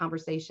deeper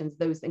conversations,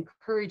 those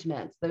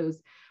encouragements,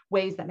 those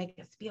ways that make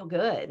us feel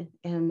good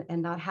and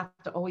not have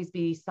to always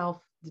be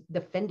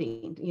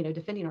self-defending,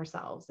 defending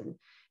ourselves and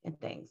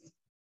things.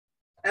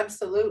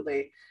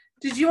 Absolutely.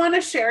 Did you want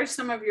to share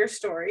some of your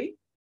story?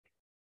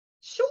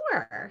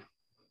 Sure.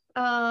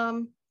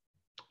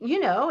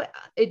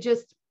 It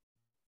just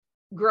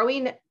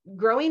growing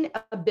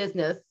a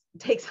business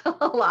takes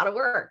a lot of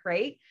work,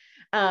 right?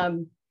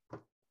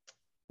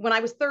 When I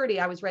was 30,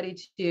 I was ready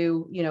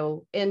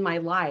to, end my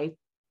life,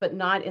 but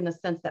not in the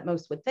sense that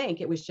most would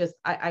think. It was just,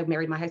 I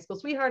married my high school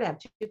sweetheart. I have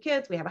 2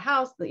 kids. We have a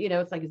house.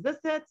 It's like, is this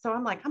it? So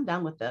I'm like, I'm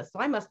done with this. So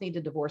I must need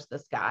to divorce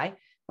this guy,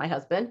 my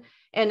husband.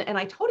 And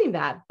I told him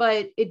that,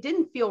 but it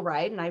didn't feel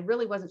right. And I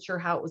really wasn't sure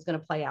how it was going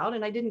to play out.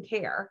 And I didn't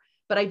care,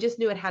 but I just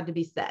knew it had to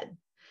be said.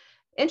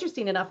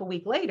 Interesting enough, a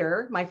week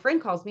later, my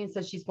friend calls me and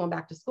says she's going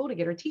back to school to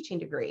get her teaching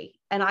degree.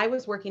 And I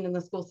was working in the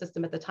school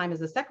system at the time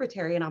as a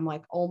secretary. And I'm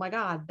like, oh my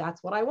God,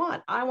 that's what I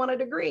want. I want a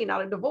degree,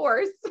 not a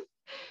divorce.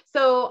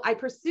 So I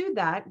pursued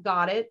that,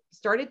 got it,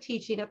 started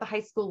teaching at the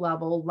high school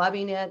level,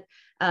 loving it,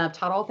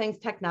 taught all things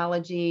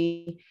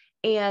technology.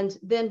 And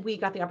then we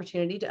got the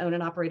opportunity to own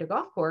and operate a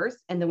golf course.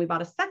 And then we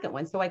bought a second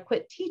one. So I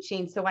quit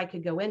teaching so I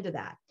could go into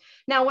that.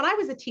 Now, when I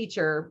was a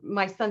teacher,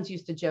 my sons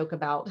used to joke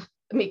about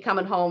me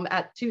coming home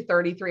at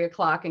 2:30, 3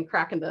 o'clock and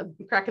cracking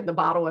the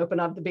bottle open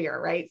of the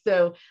beer, right?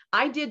 So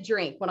I did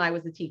drink when I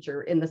was a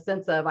teacher in the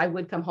sense of I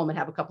would come home and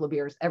have a couple of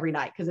beers every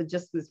night because it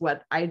just was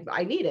what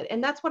I needed.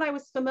 And that's what I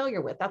was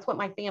familiar with. That's what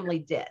my family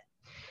did.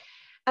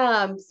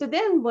 So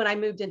then when I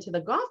moved into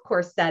the golf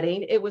course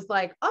setting, it was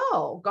like,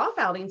 oh, golf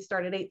outings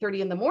start at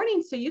 8:30 in the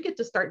morning. So you get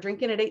to start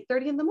drinking at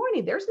 8:30 in the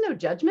morning. There's no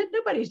judgment.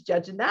 Nobody's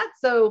judging that.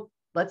 So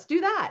let's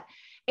do that.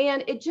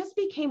 And it just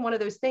became one of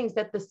those things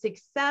that the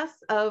success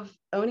of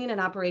owning and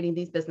operating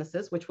these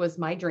businesses, which was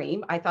my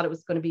dream, I thought it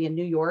was going to be in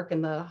New York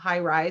and the high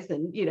rise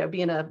and,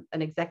 being an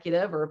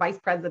executive or a vice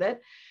president.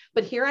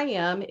 But here I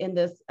am in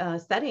this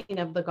setting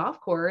of the golf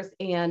course,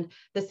 and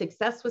the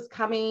success was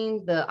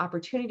coming. The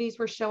opportunities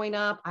were showing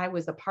up. I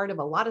was a part of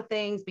a lot of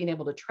things, being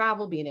able to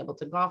travel, being able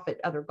to golf at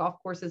other golf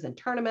courses and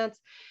tournaments.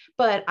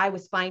 But I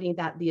was finding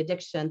that the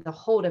addiction, the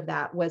hold of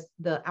that was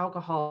the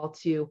alcohol,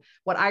 to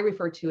what I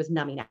refer to as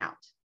numbing out,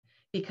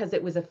 because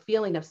it was a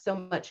feeling of so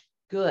much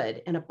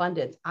good and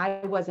abundance. I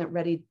wasn't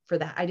ready for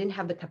that. I didn't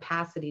have the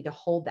capacity to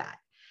hold that.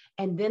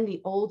 And then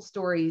the old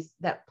stories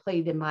that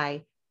played in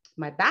my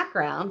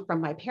background from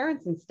my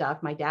parents and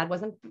stuff. My dad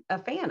wasn't a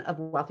fan of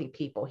wealthy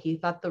people. He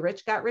thought the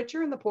rich got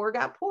richer and the poor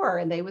got poorer,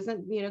 and they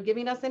wasn't,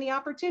 giving us any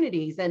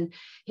opportunities. And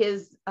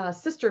his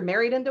sister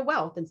married into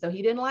wealth, and so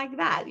he didn't like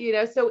that.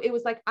 So it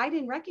was like I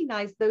didn't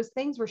recognize those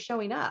things were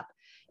showing up.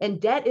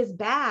 And debt is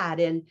bad,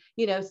 and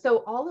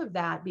so all of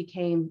that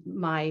became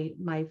my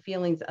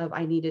feelings of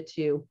I needed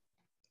to,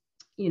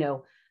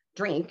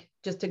 drink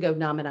just to go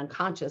numb and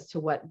unconscious to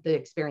what the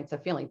experience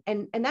of feeling.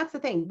 And that's the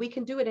thing. We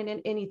can do it in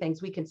any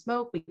things. We can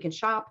smoke, we can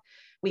shop,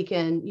 we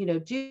can,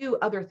 do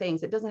other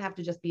things. It doesn't have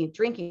to just be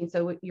drinking.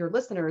 So your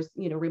listeners,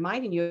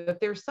 reminding you, if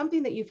there's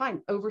something that you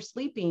find,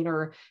 oversleeping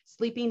or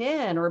sleeping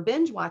in or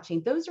binge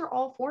watching, those are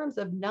all forms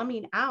of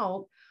numbing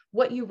out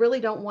what you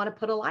really don't want to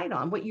put a light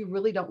on, what you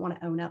really don't want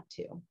to own up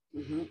to.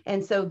 Mm-hmm.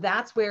 And so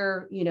that's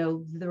where,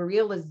 the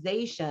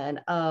realization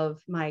of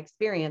my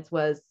experience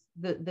was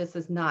that this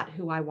is not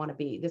who I want to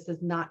be. This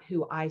is not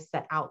who I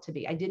set out to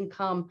be. I didn't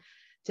come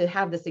to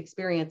have this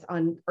experience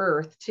on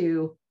earth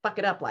to fuck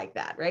it up like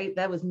that, right?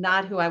 That was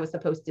not who I was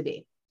supposed to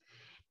be.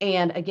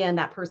 And again,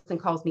 that person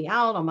calls me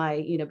out on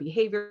my,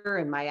 behavior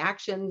and my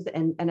actions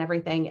and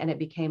everything. And it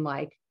became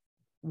like,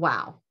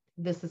 wow,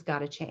 this has got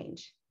to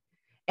change.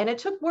 And it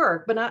took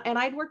work, and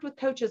I'd worked with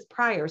coaches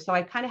prior. So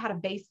I kind of had a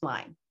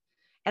baseline.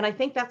 And I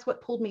think that's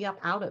what pulled me up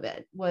out of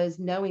it, was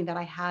knowing that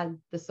I had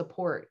the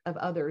support of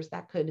others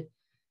that could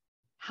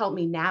help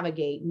me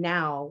navigate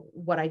now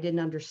what I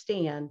didn't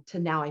understand to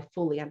now I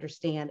fully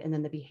understand. And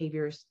then the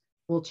behaviors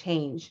will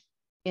change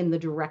in the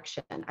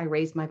direction. I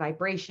raised my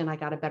vibration. I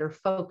got a better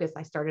focus.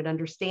 I started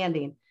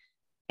understanding.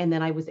 And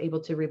then I was able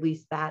to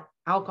release that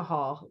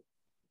alcohol,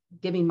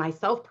 giving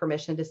myself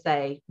permission to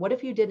say, what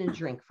if you didn't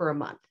drink for a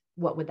month?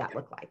 What would that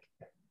look like?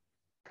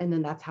 And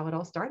then that's how it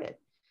all started.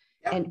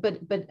 And but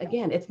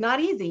again, it's not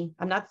easy.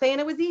 I'm not saying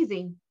it was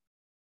easy,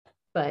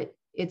 but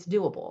it's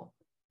doable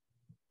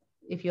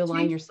if you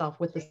align yourself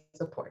with the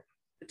support.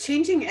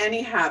 Changing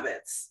any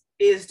habits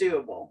is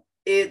doable.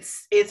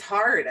 It's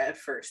hard at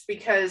first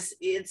because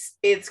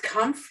it's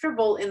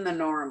comfortable in the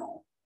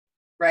normal,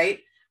 right?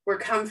 We're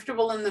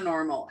comfortable in the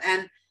normal.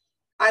 And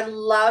I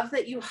love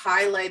that you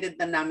highlighted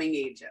the numbing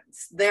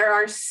agents. There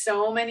are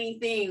so many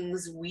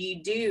things we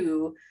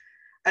do.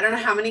 I don't know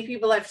how many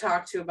people I've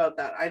talked to about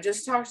that. I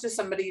just talked to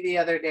somebody the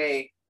other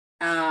day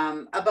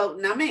about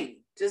numbing,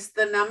 just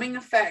the numbing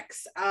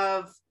effects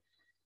of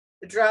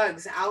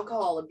drugs,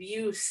 alcohol,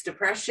 abuse,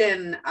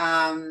 depression.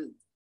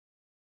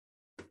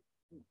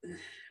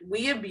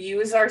 We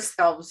abuse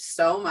ourselves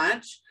so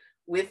much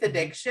with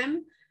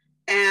addiction,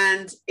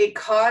 and it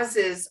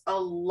causes a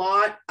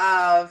lot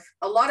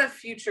of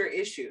future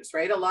issues,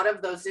 right? A lot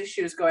of those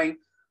issues going,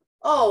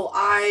 oh,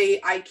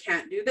 I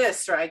can't do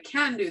this, or I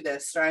can do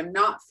this, or I'm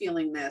not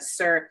feeling this.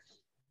 Or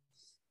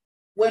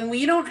when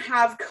we don't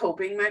have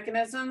coping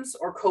mechanisms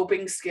or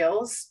coping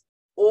skills,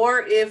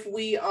 or if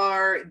we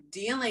are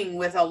dealing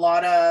with a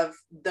lot of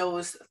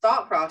those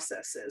thought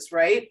processes,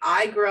 right?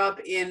 I grew up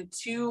in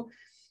two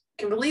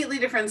completely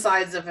different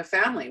sides of a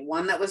family,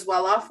 one that was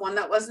well off, one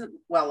that wasn't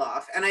well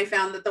off. And I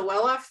found that the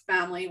well off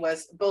family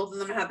was, both of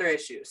them had their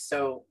issues.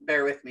 So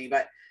bear with me.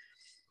 But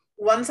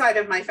one side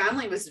of my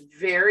family was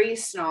very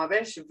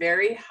snobbish,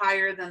 very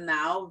higher than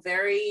thou,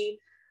 very,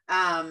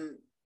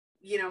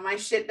 my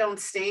shit don't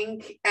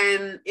stink.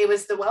 And it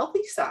was the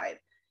wealthy side.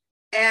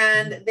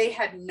 And they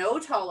had no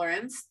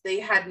tolerance. They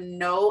had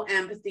no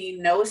empathy,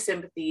 no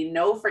sympathy,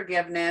 no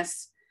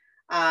forgiveness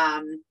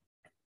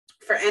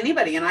for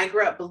anybody. And I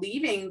grew up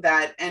believing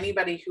that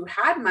anybody who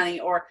had money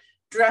or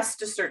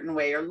dressed a certain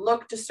way or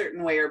looked a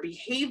certain way or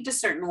behaved a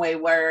certain way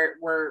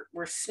were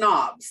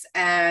snobs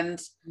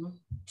and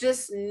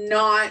just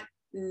not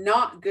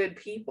good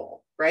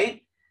people,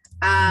 right?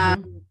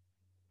 And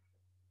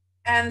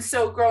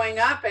so growing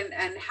up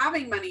and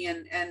having money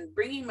and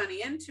bringing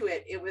money into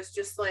it, it was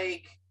just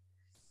like,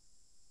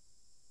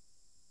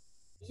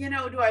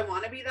 do I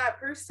want to be that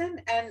person?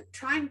 And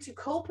trying to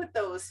cope with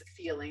those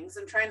feelings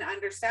and trying to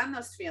understand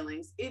those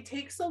feelings, it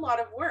takes a lot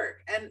of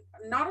work. And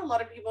not a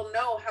lot of people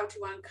know how to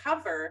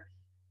uncover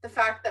the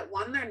fact that,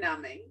 one, they're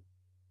numbing,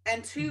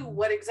 and two,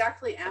 what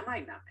exactly am I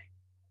numbing?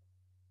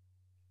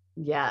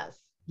 Yes.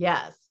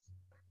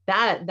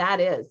 That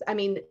is, I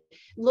mean,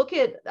 look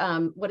at,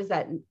 what is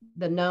that?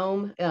 The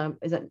Noom,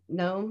 is it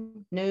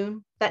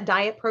Noom, that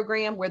diet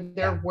program where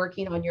they're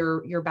working on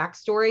your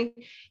backstory.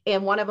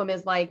 And one of them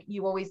is like,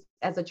 you always,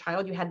 as a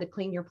child, you had to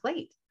clean your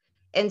plate.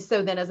 And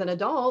so then as an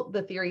adult,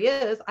 the theory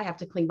is I have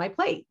to clean my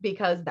plate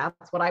because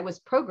that's what I was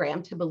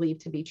programmed to believe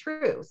to be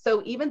true.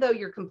 So even though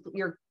you're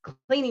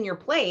cleaning your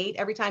plate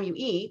every time you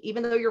eat,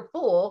 even though you're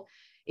full,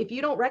 if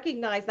you don't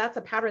recognize that's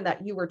a pattern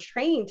that you were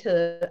trained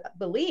to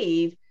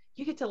believe,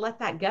 you get to let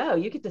that go.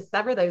 You get to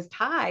sever those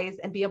ties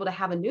and be able to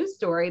have a new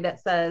story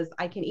that says,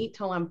 I can eat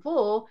till I'm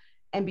full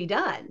and be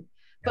done.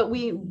 But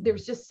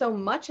there's just so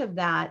much of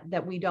that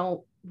that we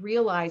don't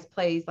realize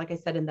plays, like I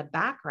said, in the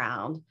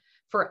background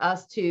for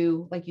us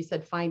to, like you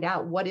said, find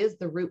out what is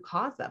the root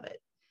cause of it.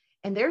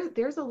 And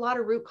there's a lot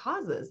of root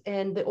causes.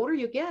 And the older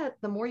you get,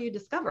 the more you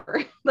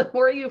discover, the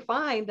more you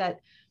find that,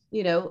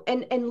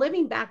 and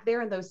living back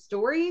there in those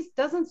stories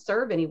doesn't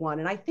serve anyone.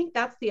 And I think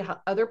that's the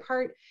other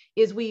part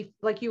is we,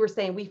 like you were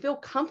saying, we feel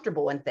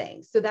comfortable in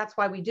things. So that's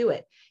why we do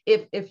it.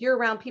 If you're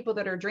around people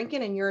that are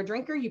drinking and you're a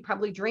drinker, you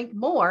probably drink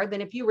more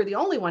than if you were the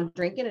only one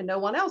drinking and no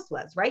one else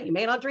was, right? You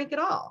may not drink at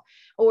all,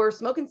 or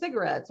smoking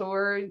cigarettes,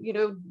 or,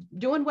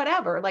 doing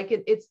whatever. Like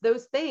it's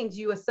those things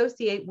you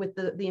associate with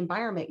the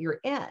environment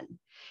you're in.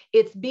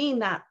 It's being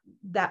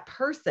that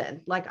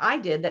person like I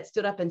did that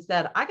stood up and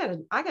said, I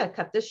gotta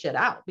cut this shit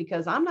out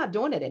because I'm not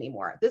doing it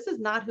anymore. This is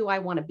not who I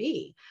want to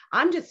be.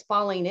 I'm just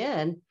falling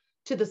in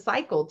to the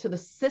cycle, to the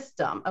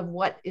system of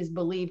what is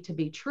believed to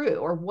be true,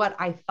 or what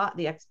I thought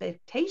the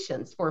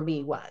expectations for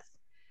me was.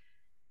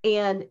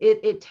 And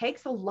it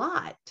takes a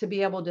lot to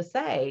be able to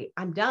say,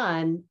 I'm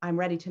done, I'm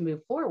ready to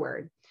move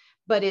forward.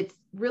 But it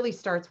really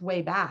starts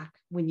way back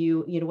when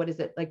what is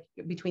it, like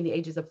between the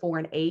ages of 4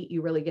 and 8,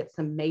 you really get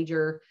some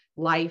major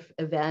life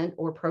event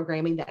or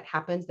programming that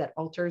happens that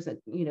alters,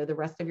 the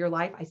rest of your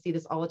life. I see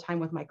this all the time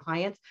with my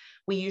clients.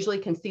 We usually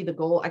can see the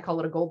gold, I call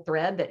it a gold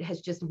thread that has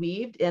just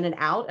weaved in and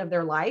out of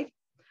their life.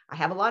 I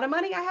have a lot of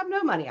money. I have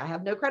no money. I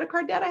have no credit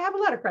card debt. I have a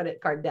lot of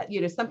credit card debt,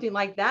 something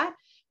like that,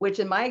 which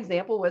in my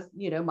example was,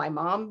 my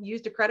mom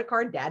used a credit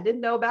card. Dad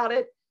didn't know about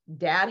it.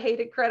 Dad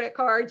hated credit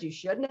cards. You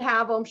shouldn't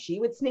have them. She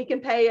would sneak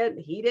and pay it.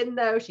 He didn't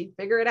know. She'd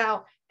figure it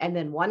out. And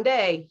then one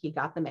day he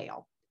got the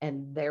mail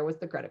and there was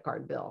the credit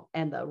card bill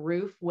and the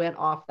roof went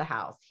off the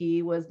house.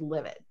 He was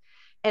livid.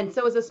 And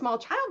so as a small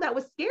child, that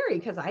was scary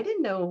because I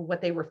didn't know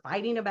what they were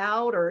fighting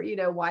about or,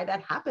 why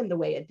that happened the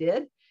way it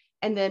did.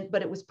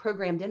 But it was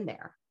programmed in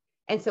there.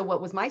 And so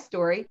what was my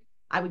story?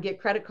 I would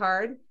get credit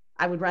card.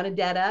 I would run a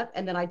debt up.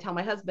 And then I'd tell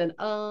my husband,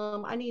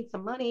 I need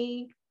some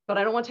money, but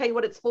I don't want to tell you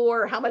what it's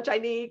for or how much I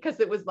need. Cause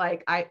it was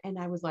like, I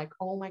was like,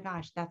 oh my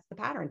gosh, that's the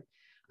pattern.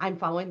 I'm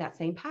following that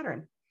same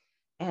pattern.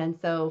 And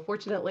so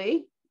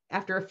fortunately,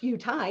 after a few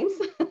times,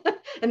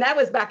 and that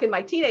was back in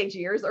my teenage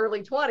years,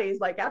 early 20s,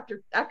 like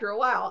after a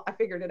while, I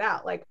figured it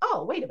out like,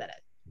 oh, wait a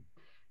minute.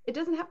 It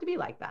doesn't have to be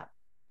like that.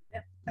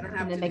 Yeah, I don't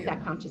have and then to make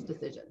that conscious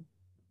decision.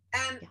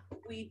 And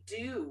we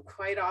do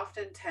quite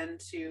often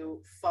tend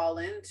to fall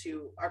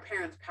into our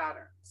parents'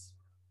 patterns.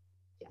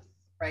 Yes.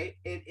 Right?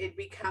 It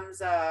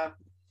becomes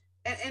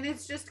and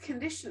it's just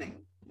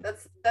conditioning.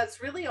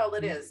 That's really all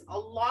it is. A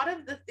lot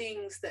of the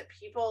things that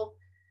people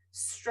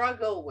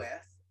struggle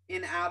with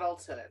in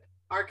adulthood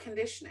are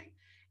conditioning.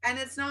 And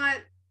it's not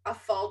a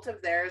fault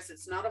of theirs.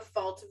 It's not a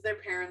fault of their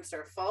parents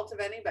or a fault of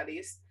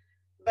anybody's.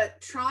 But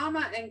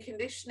trauma and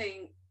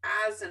conditioning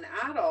as an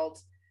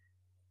adult,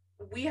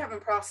 we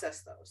haven't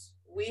processed those.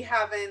 We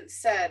haven't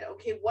said,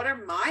 okay, what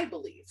are my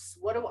beliefs?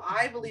 What do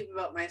I believe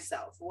about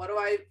myself? What do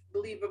I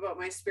believe about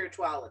my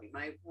spirituality,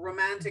 my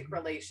romantic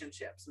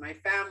relationships, my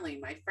family,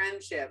 my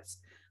friendships,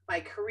 my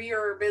career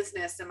or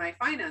business, and my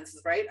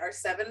finances, right? Our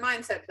 7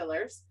 mindset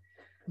pillars.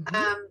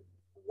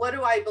 What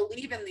do I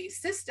believe in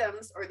these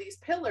systems or these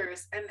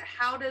pillars, and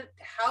how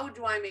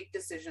do I make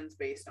decisions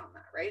based on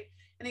that, right?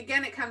 And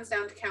again, it comes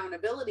down to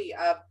accountability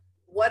of,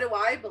 what do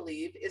I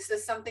believe? Is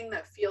this something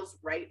that feels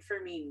right for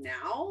me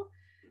now?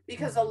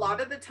 Because a lot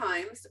of the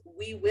times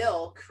we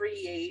will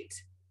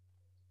create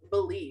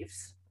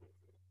beliefs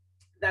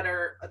that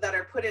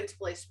are put into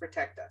place to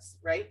protect us,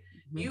 right?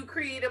 You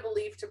create a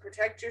belief to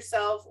protect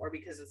yourself, or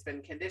because it's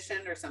been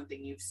conditioned or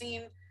something you've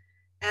seen.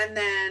 And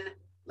then,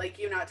 like,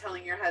 you not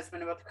telling your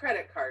husband about the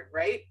credit card,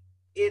 right?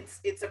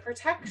 It's a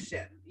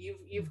protection.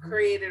 You've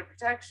created a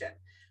protection.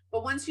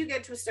 But once you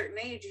get to a certain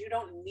age, you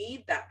don't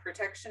need that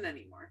protection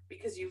anymore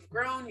because you've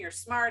grown, you're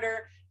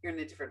smarter, you're in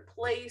a different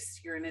place,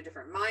 you're in a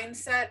different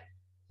mindset.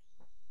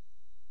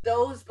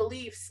 Those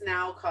beliefs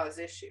now cause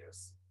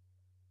issues,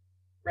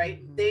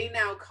 right? They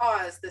now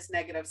cause this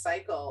negative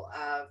cycle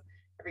of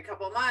every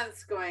couple of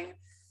months going,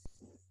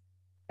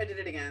 I did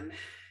it again.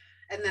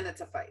 And then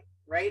it's a fight,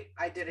 right?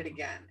 I did it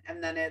again.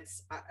 And then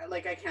it's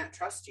like, I can't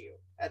trust you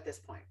at this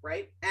point,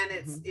 right? And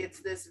it's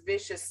this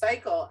vicious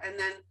cycle. And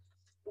then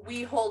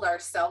we hold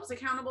ourselves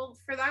accountable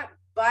for that,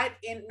 but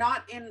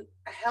not in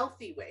a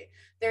healthy way.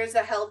 There's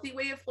a healthy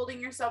way of holding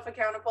yourself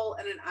accountable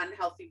and an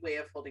unhealthy way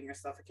of holding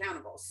yourself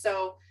accountable.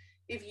 So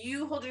if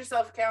you hold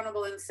yourself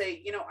accountable and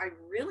say, I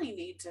really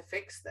need to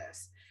fix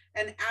this.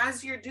 And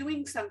as you're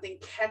doing something,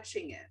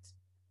 catching it,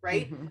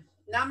 right?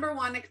 Number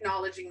one,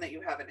 acknowledging that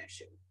you have an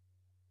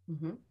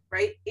issue,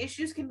 right?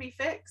 Issues can be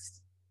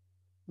fixed.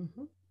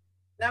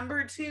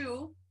 Number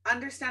two,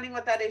 understanding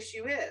what that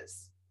issue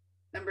is.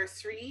 Number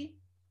three,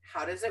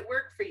 how does it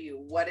work for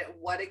you?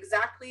 What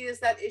exactly is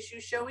that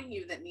issue showing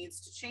you that needs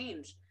to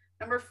change?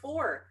 Number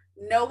four,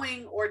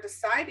 knowing or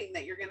deciding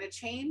that you're going to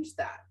change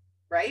that,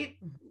 right?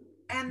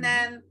 And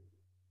then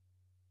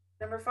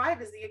Number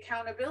 5 is the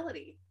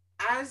accountability.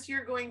 As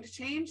you're going to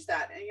change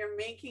that and you're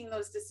making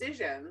those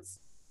decisions,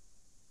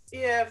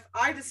 if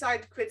I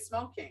decide to quit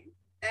smoking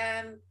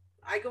and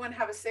I go and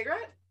have a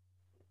cigarette,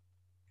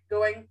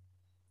 going,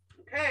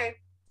 okay,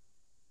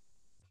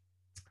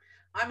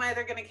 I'm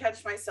either going to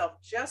catch myself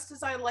just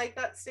as I light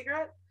that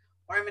cigarette,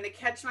 or I'm going to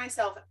catch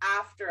myself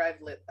after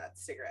I've lit that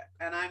cigarette.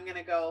 And I'm going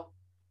to go,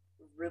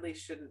 really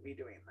shouldn't be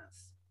doing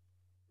this.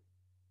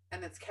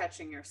 And it's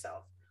catching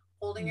yourself,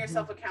 holding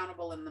yourself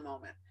accountable in the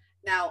moment.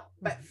 Now,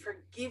 but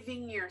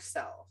forgiving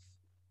yourself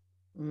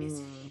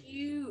is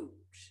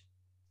huge.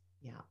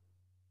 Yeah.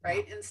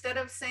 Right? Yeah. Instead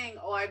of saying,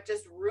 oh, I've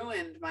just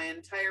ruined my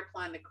entire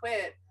plan to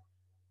quit,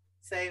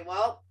 say,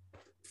 well,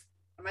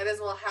 I might as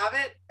well have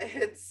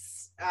it.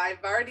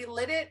 I've already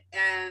lit it,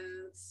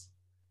 and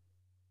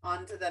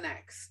on to the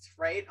next,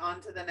 right?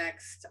 On to the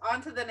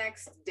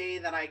next day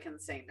that I can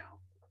say no.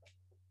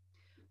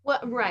 Well,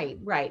 right.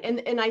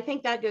 And I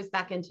think that goes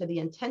back into the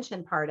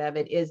intention part of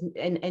it is,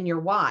 and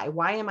your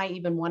why am I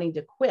even wanting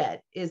to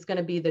quit is going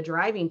to be the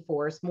driving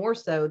force more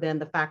so than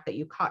the fact that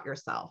you caught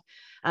yourself.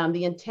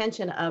 The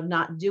intention of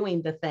not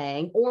doing the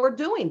thing or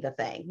doing the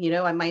thing,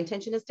 my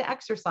intention is to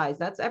exercise.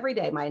 That's every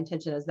day. My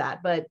intention is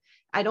that, but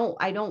I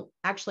don't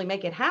actually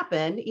make it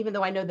happen, even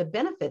though I know the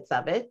benefits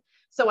of it.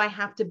 So I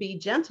have to be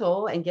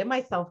gentle and give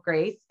myself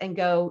grace and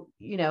go,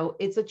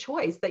 it's a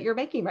choice that you're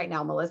making right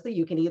now, Melissa.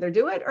 You can either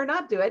do it or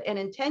not do it. And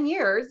in 10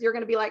 years, you're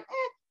going to be like,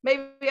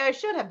 maybe I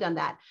should have done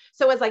that.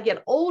 So as I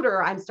get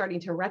older, I'm starting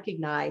to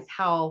recognize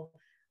how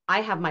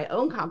I have my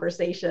own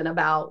conversation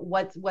about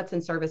what's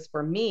in service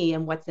for me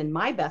and what's in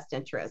my best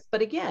interest.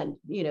 But again,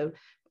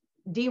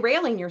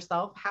 derailing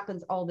yourself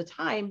happens all the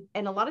time.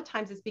 And a lot of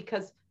times it's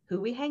because who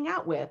we hang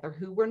out with or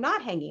who we're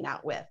not hanging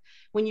out with.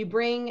 When you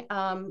bring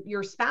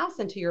your spouse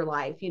into your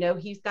life,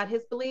 he's got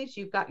his beliefs,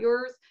 you've got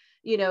yours,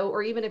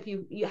 or even if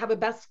you have a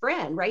best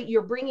friend, right?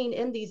 You're bringing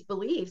in these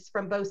beliefs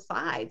from both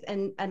sides.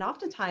 And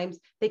oftentimes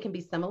they can be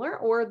similar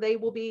or they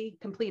will be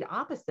complete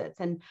opposites.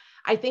 And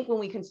I think when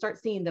we can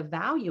start seeing the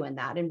value in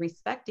that and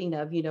respecting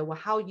of,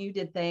 how you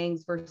did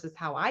things versus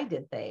how I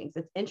did things,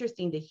 it's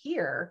interesting to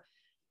hear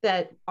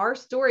that our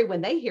story,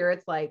 when they hear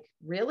it's like,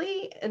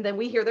 really? And then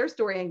we hear their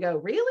story and go,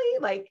 really?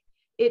 Like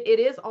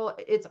it's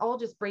all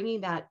just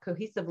bringing that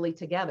cohesively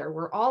together.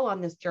 We're all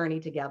on this journey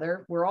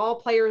together. We're all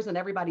players in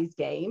everybody's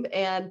game.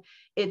 And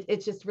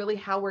it's just really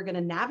how we're going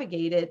to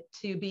navigate it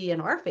to be in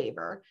our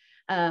favor.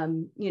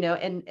 And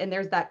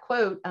there's that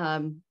quote,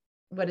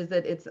 what is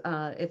it?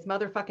 It's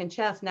motherfucking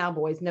chess now,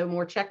 boys, no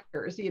more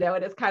checkers, and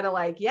it's kind of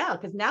like, yeah,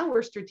 because now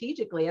we're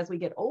strategically, as we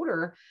get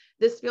older,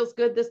 this feels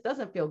good. This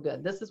doesn't feel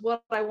good. This is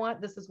what I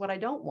want. This is what I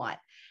don't want.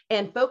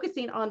 And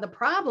focusing on the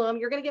problem,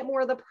 you're going to get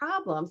more of the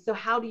problem. So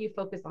how do you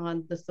focus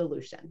on the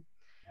solution?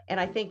 And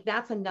I think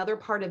that's another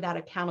part of that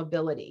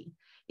accountability.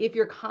 If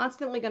you're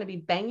constantly going to be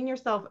banging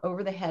yourself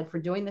over the head for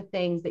doing the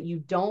things that you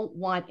don't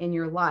want in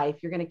your life,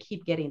 you're going to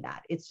keep getting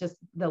that. It's just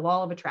the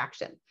law of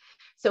attraction.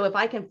 So if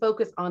I can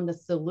focus on the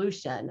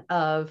solution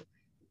of,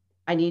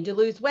 I need to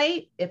lose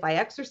weight. If I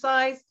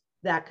exercise,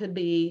 that could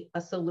be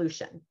a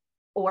solution.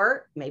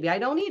 Or maybe I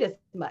don't eat as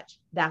much.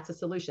 That's a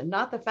solution.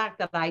 Not the fact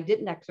that I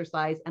didn't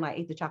exercise and I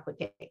ate the chocolate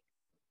cake.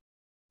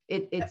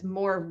 It's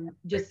more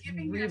just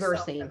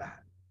reversing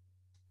that,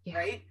 yeah.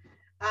 Right?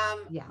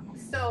 Yeah.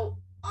 So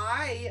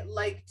I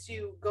like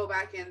to go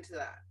back into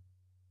that.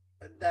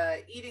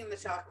 The eating the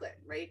chocolate,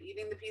 right?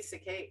 Eating the piece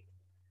of cake.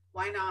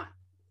 Why not?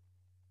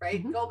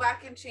 Right? Go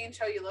back and change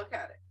how you look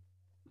at it.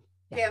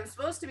 Okay, I'm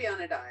supposed to be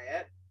on a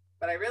diet,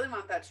 but I really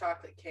want that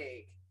chocolate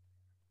cake.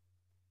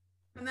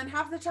 And then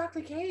have the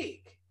chocolate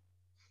cake.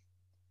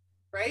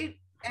 Right?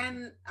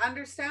 And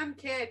understand,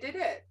 okay, I did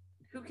it.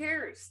 Who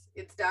cares?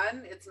 It's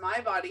done. It's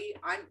my body.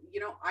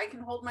 I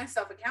can hold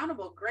myself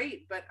accountable.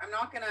 Great. But I'm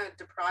not going to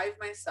deprive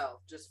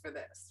myself just for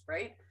this.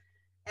 Right?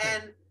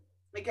 And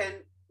again,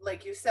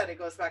 like you said, it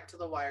goes back to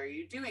the why are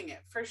you doing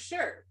it? For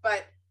sure.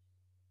 But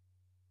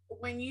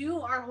when you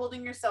are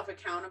holding yourself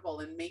accountable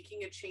and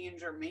making a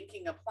change or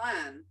making a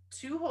plan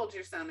to hold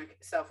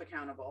yourself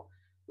accountable,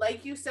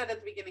 like you said at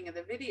the beginning of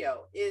the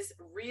video, is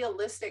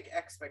realistic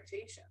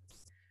expectations.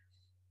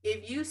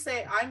 If you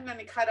say, I'm going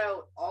to cut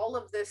out all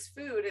of this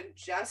food and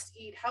just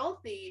eat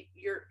healthy,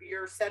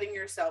 you're setting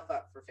yourself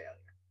up for failure.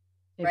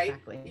 Right?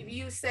 Exactly. If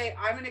you say,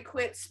 I'm going to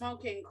quit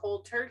smoking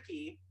cold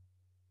turkey,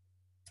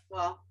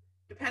 well,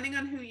 depending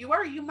on who you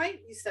are, you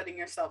might be setting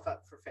yourself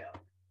up for failure.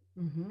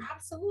 Mm-hmm.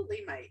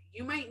 Absolutely might.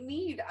 You might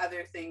need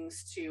other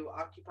things to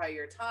occupy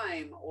your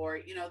time, or,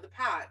 the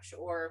patch,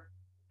 or,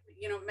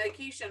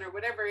 medication, or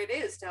whatever it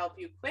is to help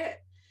you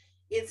quit.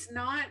 It's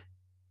not,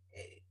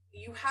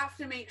 you have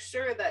to make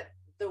sure that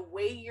the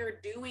way you're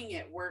doing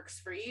it works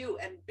for you.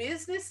 And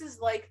business is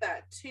like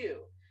that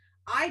too.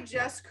 I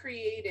just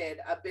created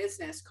a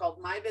business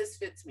called My Biz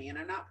Fits Me, and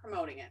I'm not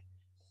promoting it,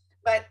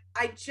 but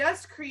I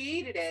just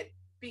created it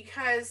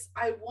because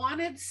I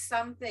wanted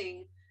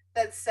something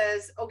that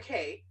says,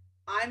 okay,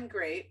 I'm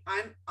great.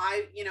 I'm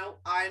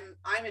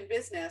in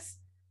business.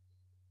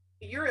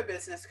 you're a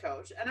business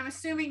coach, and I'm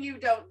assuming you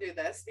don't do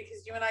this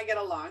because you and I get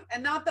along,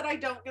 and not that I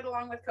don't get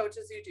along with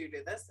coaches who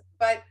do this,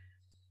 but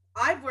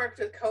I've worked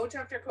with coach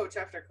after coach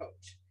after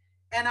coach,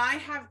 and I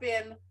have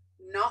been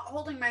not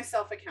holding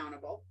myself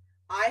accountable.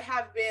 I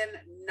have been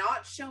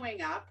not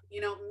showing up,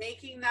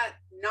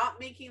 not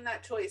making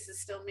that choice is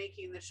still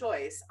making the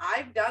choice.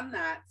 I've done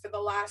that for the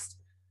last,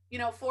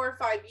 4 or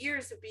 5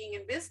 years of being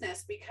in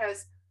business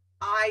because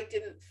I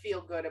didn't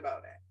feel good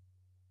about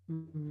it.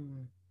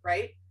 Mm-hmm.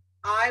 Right?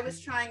 I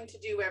was trying to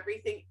do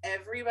everything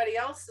everybody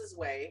else's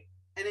way,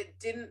 and it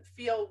didn't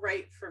feel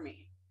right for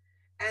me.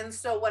 And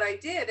so what I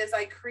did is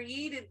I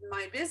created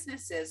my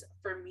businesses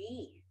for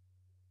me,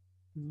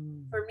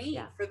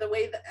 Yeah. for the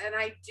way that, and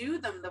I do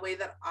them the way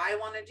that I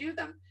want to do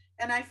them.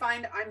 And I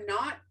find I'm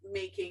not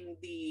making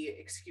the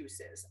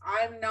excuses.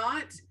 I'm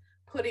not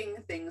putting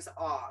things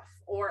off,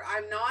 or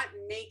I'm not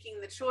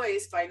making the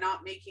choice by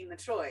not making the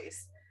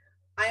choice.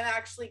 I'm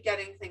actually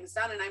getting things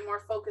done, and I'm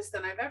more focused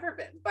than I've ever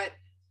been. But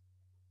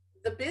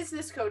the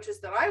business coaches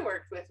that I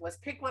worked with was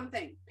pick one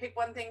thing,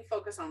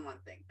 focus on one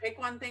thing, pick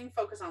one thing,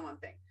 focus on one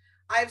thing.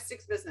 I have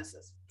 6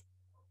 businesses,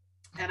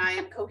 and I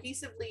am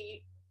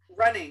cohesively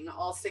running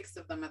all 6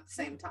 of them at the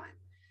same time.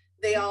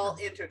 They all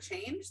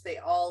interchange, they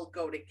all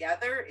go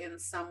together in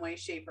some way,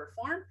 shape, or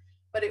form,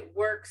 but it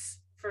works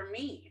for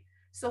me.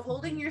 So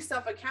holding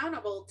yourself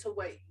accountable to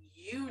what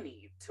you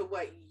need, to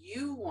what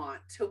you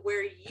want, to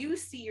where you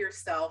see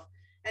yourself,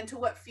 and to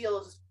what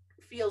feels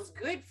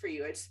good for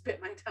you. I just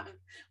bit my tongue.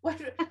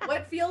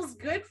 What feels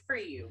good for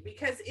you?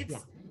 Because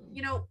it's,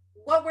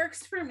 what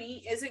works for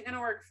me isn't going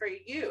to work for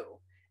you.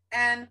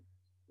 And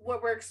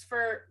what works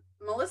for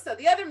Melissa,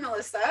 the other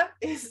Melissa,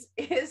 is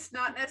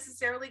not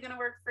necessarily going to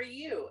work for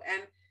you.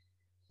 And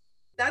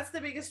that's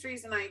the biggest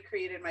reason I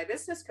created my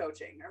business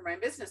coaching, or my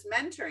business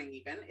mentoring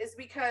even, is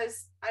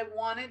because I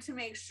wanted to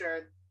make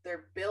sure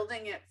they're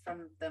building it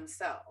from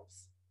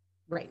themselves.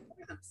 Right.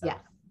 Yeah.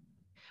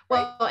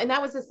 Well, Right? and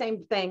that was the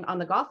same thing on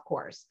the golf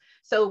course.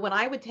 So when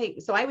I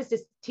was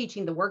just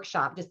teaching the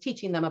workshop, just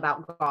teaching them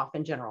about golf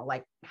in general,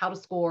 like how to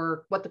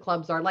score, what the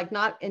clubs are, like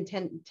not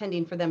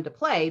intending for them to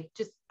play,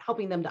 just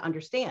helping them to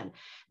understand.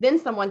 Then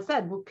someone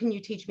said, well, can you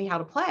teach me how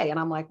to play? And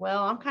I'm like,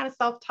 well, I'm kind of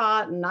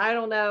self-taught and I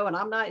don't know. And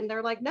I'm not, and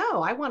they're like,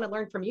 no, I want to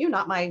learn from you,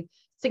 not my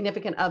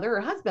significant other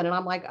or husband. And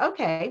I'm like,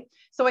 okay.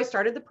 So I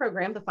started the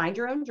program, the Find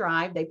Your Own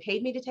Drive. They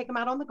paid me to take them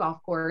out on the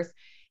golf course.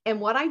 And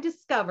what I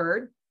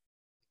discovered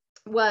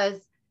was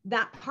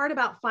that part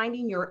about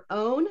finding your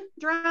own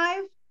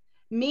drive,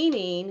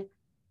 meaning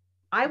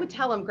I would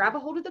tell them, grab a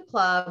hold of the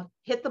club,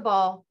 hit the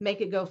ball, make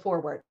it go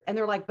forward. And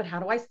they're like, but how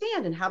do I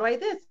stand? And how do I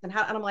this? And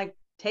I'm like,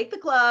 take the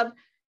club,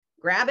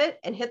 grab it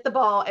and hit the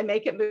ball and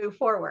make it move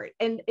forward.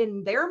 And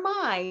in their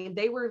mind,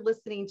 they were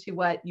listening to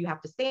what you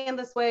have to stand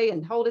this way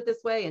and hold it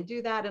this way and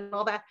do that and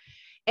all that.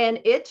 And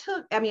it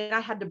took,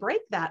 I had to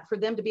break that for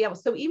them to be able.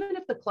 So even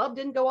if the club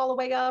didn't go all the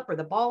way up or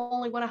the ball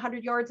only went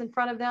 100 yards in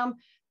front of them,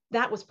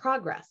 that was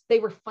progress. They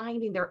were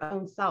finding their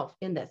own self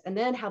in this. And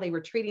then how they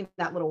were treating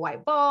that little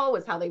white ball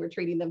was how they were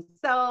treating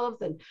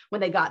themselves. And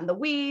when they got in the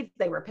weeds,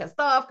 they were pissed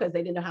off because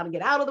they didn't know how to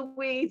get out of the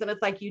weeds. And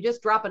it's like, you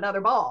just drop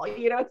another ball.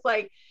 It's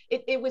like,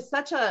 it was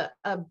such a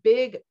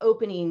big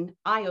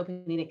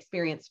eye-opening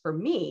experience for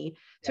me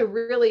to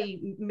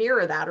really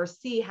mirror that or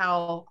see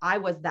how I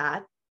was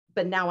that,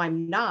 but now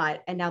I'm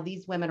not. And now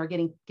these women are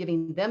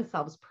giving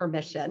themselves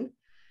permission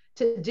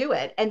to do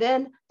it. And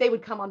then they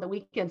would come on the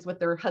weekends with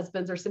their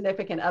husbands or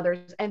significant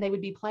others, and they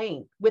would be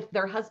playing with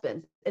their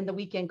husbands in the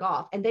weekend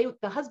golf. And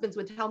the husbands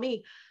would tell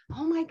me,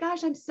 oh my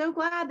gosh, I'm so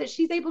glad that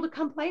she's able to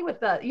come play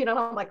with us.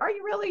 I'm like, are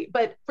you really?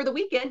 But for the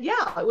weekend,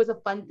 yeah, it was a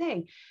fun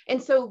thing.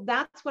 And so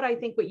that's what I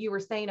think what you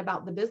were saying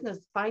about the business,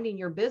 finding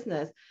your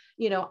business.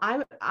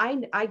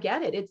 I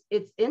get it.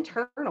 It's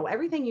internal.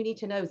 Everything you need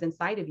to know is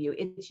inside of you.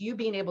 It's you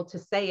being able to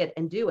say it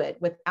and do it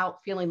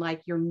without feeling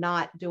like you're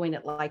not doing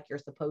it like you're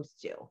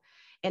supposed to.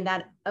 And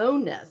that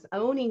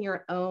owning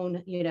your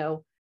own,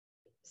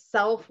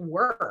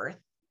 self-worth,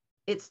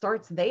 it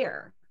starts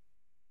there.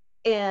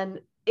 And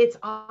it's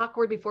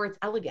awkward before it's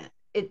elegant.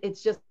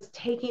 It's just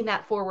taking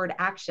that forward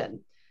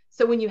action.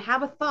 So when you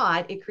have a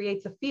thought, it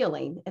creates a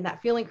feeling, and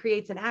that feeling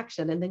creates an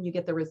action, and then you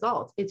get the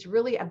results. It's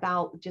really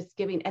about just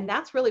giving. And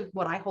that's really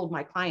what I hold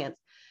my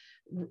clients.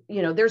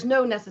 There's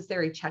no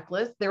necessary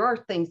checklist. There are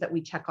things that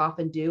we check off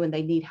and do and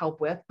they need help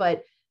with,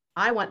 but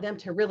I want them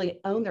to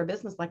really own their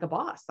business like a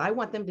boss. I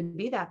want them to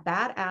be that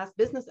badass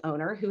business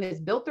owner who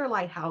has built their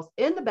lighthouse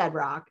in the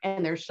bedrock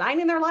and they're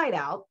shining their light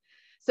out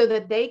so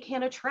that they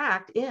can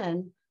attract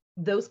in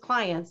those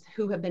clients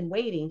who have been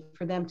waiting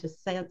for them to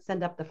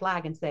send up the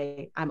flag and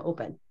say, I'm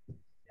open.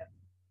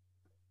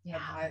 Yeah,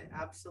 I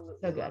absolutely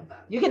so good. Love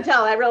that. You can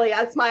tell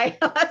that's my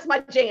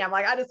jam.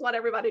 Like, I just want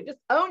everybody to just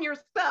own your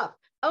stuff,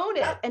 own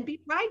it, and be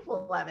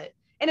prideful of it.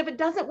 And if it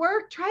doesn't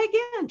work, try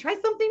again, try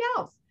something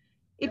else.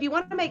 If you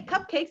want to make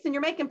cupcakes and you're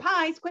making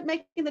pies, quit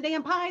making the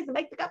damn pies and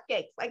make the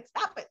cupcakes. Like,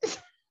 stop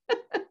it.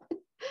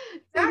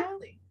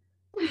 Exactly.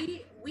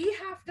 We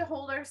have to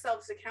hold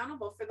ourselves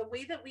accountable for the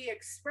way that we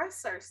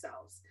express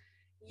ourselves.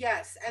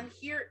 Yes, and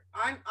here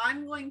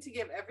I'm going to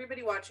give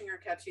everybody watching or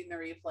catching the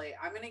replay,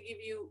 I'm going to give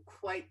you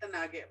quite the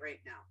nugget right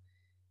now.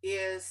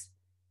 Is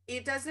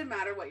it doesn't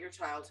matter what your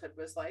childhood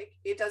was like.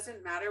 It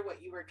doesn't matter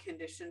what you were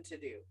conditioned to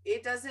do.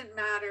 It doesn't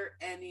matter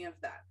any of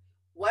that.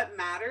 What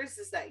matters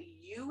is that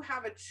you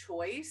have a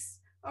choice,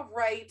 a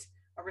right,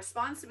 a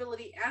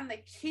responsibility, and the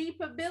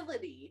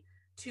capability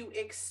to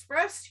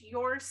express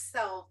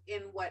yourself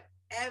in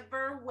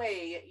whatever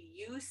way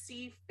you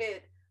see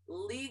fit,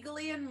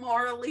 legally and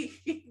morally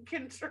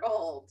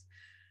controlled,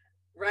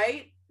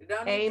 right? You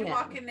don't need you Amen.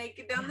 walking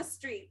naked down Yeah. the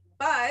street,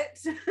 but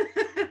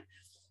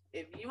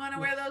if you want to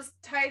wear those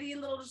tidy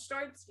little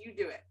shorts, you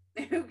do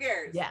it. Who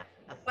cares? Yeah.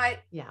 But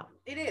Yeah.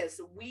 it is.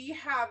 We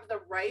have the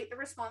right, the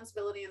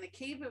responsibility, and the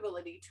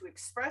capability to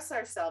express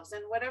ourselves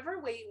in whatever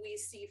way we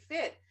see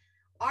fit.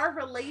 Our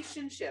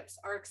relationships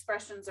are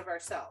expressions of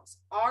ourselves.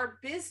 Our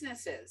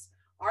businesses,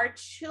 our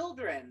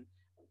children,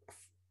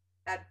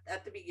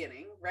 at the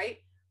beginning, right?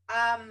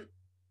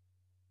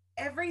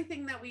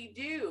 Everything that we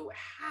do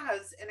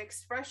has an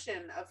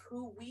expression of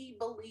who we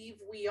believe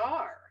we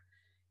are.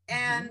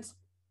 And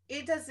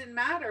it doesn't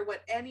matter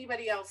what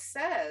anybody else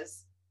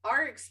says.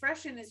 Our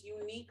expression is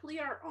uniquely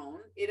our own.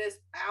 It is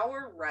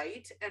our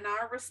right and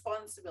our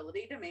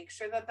responsibility to make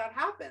sure that that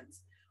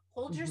happens.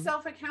 Hold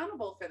yourself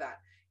accountable for that.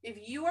 If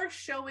you are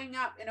showing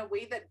up in a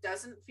way that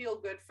doesn't feel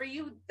good for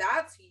you,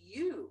 that's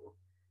you.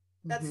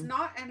 That's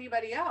not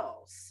anybody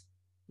else.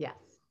 Yes.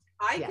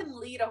 I can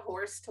lead a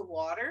horse to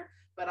water,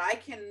 but I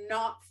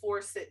cannot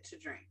force it to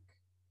drink.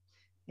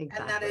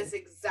 Exactly. And that is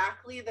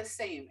exactly the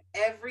same.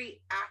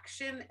 Every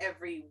action,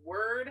 every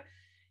word.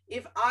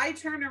 If I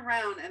turn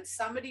around and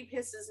somebody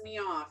pisses me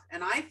off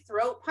and I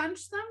throat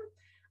punch them,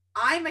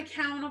 I'm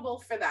accountable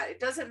for that. It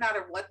doesn't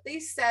matter what they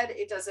said.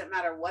 It doesn't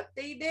matter what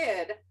they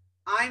did.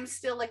 I'm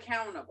still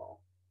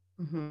accountable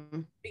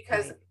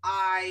because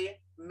I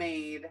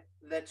made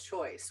the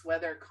choice,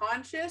 whether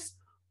conscious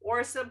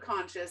or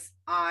subconscious.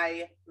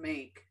 I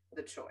make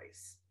the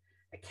choice.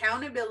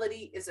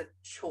 Accountability is a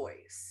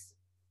choice.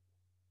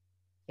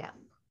 Yeah.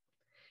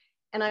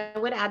 And I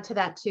would add to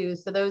that too.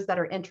 So those that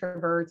are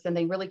introverts and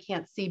they really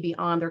can't see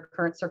beyond their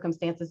current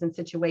circumstances and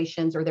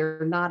situations, or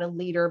they're not a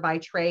leader by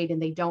trade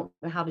and they don't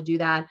know how to do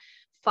that,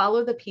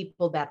 follow the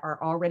people that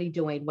are already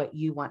doing what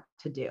you want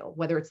to do,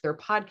 whether it's their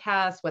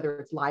podcast, whether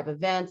it's live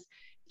events.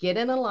 Get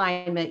in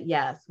alignment,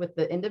 yes, with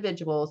the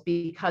individuals,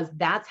 because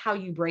that's how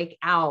you break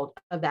out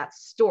of that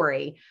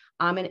story.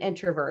 I'm an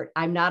introvert.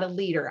 I'm not a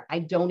leader. I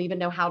don't even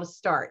know how to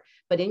start.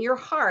 But in your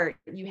heart,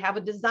 you have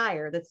a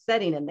desire that's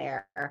sitting in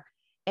there.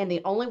 And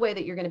the only way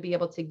that you're going to be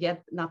able to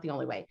get, not the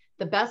only way,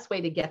 the best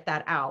way to get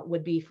that out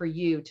would be for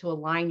you to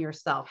align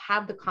yourself,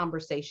 have the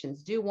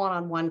conversations, do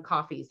one-on-one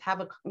coffees,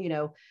 have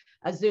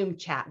a Zoom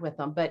chat with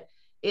them. But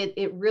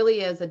it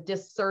really is a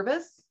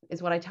disservice,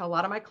 is what I tell a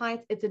lot of my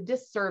clients. It's a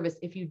disservice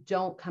if you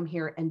don't come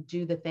here and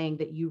do the thing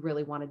that you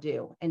really want to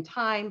do. And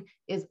time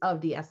is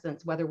of the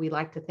essence, whether we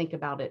like to think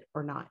about it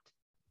or not.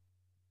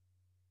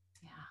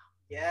 Yeah.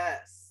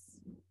 Yes.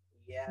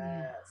 Yes.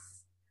 Yeah.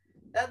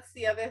 That's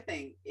the other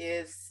thing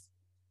is,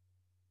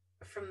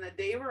 from the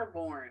day we're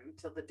born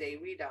till the day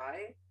we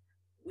die,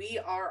 we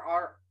are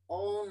our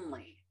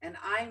only, and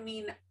I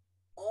mean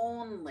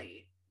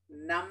only,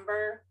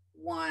 number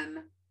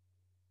one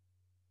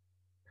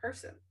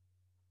person.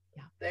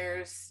 Yeah.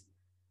 There's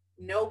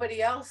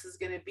nobody else is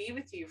going to be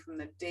with you from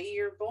the day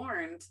you're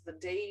born to the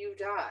day you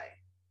die.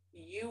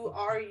 You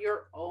are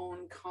your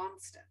own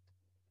constant.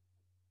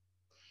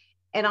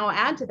 And I'll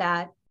add to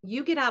that,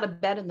 you get out of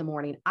bed in the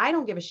morning. I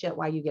don't give a shit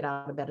why you get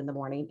out of bed in the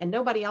morning, and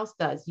nobody else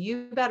does.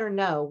 You better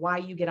know why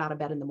you get out of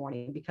bed in the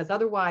morning, because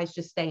otherwise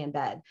just stay in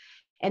bed.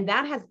 And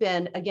that has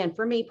been, again,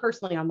 for me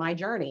personally on my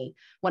journey,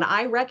 when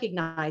I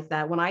recognize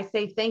that, when I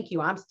say, thank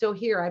you, I'm still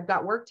here, I've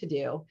got work to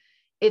do.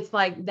 It's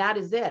like, that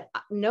is it.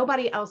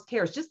 Nobody else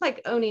cares. Just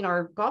like owning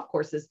our golf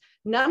courses,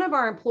 none of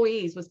our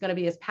employees was going to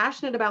be as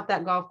passionate about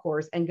that golf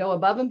course and go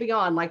above and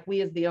beyond like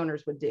we as the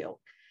owners would do.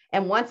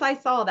 And once I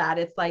saw that,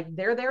 it's like,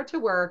 they're there to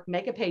work,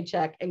 make a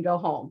paycheck, and go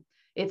home.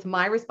 It's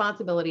my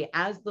responsibility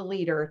as the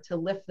leader to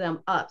lift them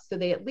up so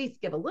they at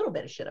least give a little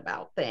bit of shit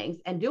about things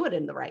and do it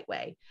in the right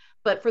way.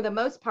 But for the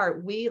most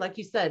part, we, like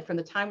you said, from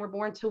the time we're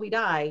born till we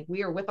die,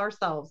 we are with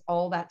ourselves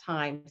all that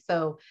time.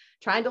 So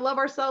trying to love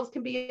ourselves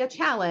can be a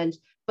challenge,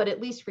 but at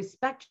least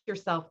respect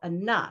yourself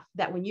enough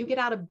that when you get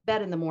out of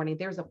bed in the morning,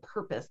 there's a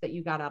purpose that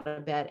you got out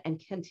of bed,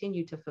 and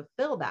continue to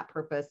fulfill that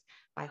purpose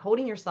by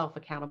holding yourself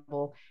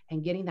accountable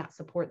and getting that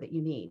support that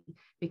you need,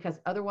 because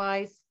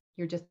otherwise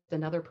you're just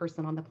another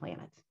person on the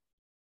planet.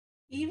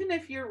 Even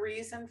if your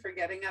reason for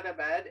getting out of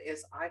bed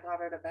is, I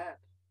got out of bed.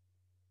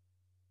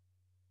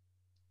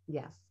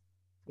 Yes.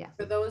 Yes.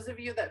 For those of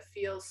you that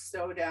feel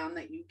so down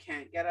that you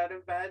can't get out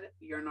of bed,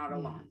 you're not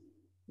alone.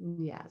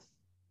 Yes.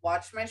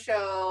 Watch my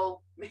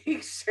show.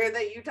 Make sure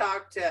that you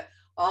talk to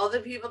all the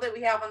people that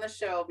we have on the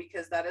show,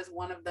 because that is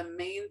one of the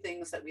main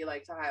things that we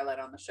like to highlight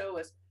on the show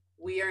is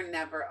we are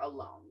never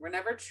alone. We're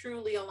never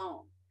truly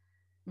alone.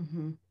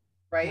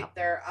 right? Yeah.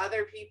 There are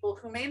other people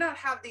who may not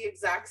have the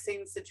exact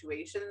same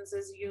situations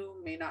as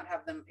you, may not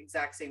have the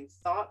exact same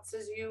thoughts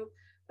as you,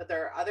 but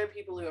there are other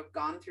people who have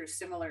gone through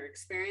similar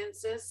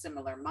experiences,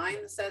 similar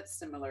mindsets,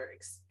 similar,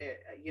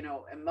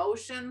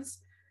 emotions.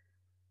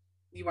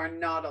 You are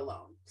not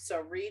alone.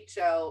 So reach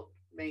out,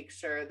 make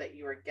sure that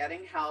you are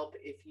getting help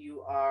if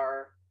you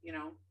are,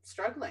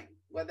 struggling,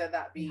 whether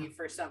that be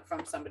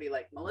from somebody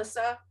like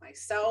Melissa,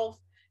 myself,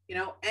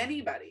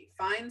 anybody.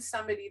 Find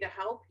somebody to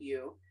help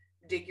you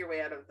dig your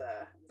way out of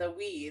the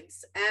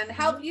weeds and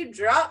help you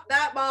drop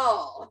that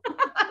ball.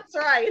 That's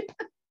right.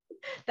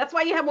 That's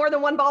why you have more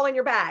than one ball in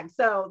your bag.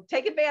 So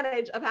take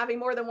advantage of having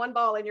more than one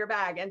ball in your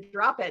bag and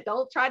drop it.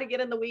 Don't try to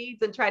get in the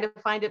weeds and try to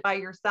find it by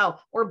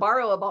yourself or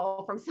borrow a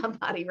ball from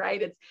somebody,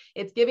 right?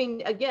 It's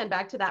giving, again,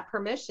 back to that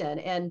permission.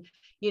 And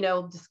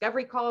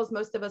discovery calls,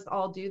 most of us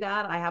all do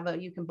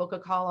that. You can book a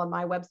call on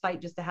my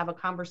website just to have a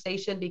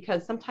conversation,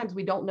 because sometimes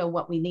we don't know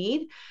what we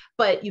need,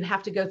 but you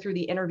have to go through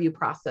the interview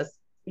process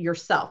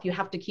yourself. You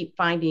have to keep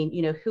finding,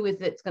 who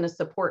is it's going to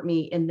support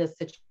me in this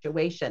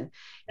situation,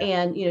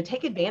 and,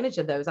 take advantage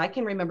of those. I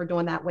can remember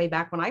doing that way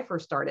back when I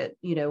first started,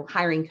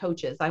 hiring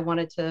coaches. I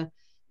wanted to,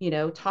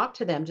 talk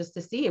to them just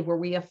to see, were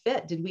we a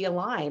fit? Did we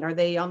align? Are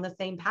they on the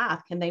same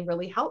path? Can they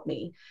really help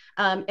me?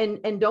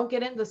 And don't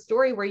get into the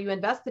story where you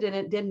invested in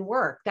it, didn't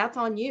work. That's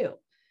on you.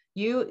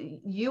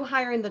 You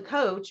hiring the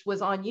coach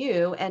was on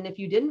you. And if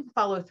you didn't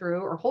follow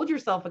through or hold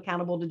yourself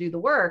accountable to do the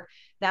work,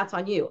 that's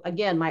on you.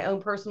 Again, my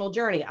own personal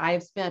journey.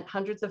 I've spent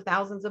hundreds of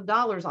thousands of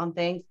dollars on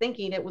things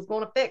thinking it was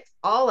going to fix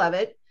all of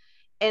it.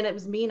 And it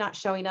was me not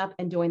showing up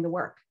and doing the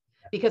work,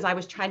 because I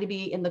was trying to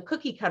be in the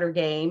cookie cutter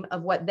game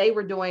of what they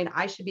were doing.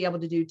 I should be able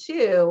to do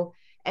too,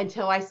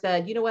 until I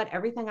said, you know what,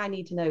 everything I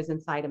need to know is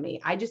inside of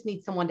me. I just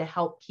need someone to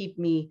help keep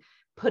me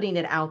putting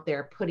it out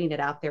there,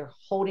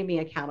 holding me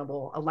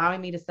accountable, allowing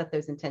me to set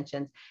those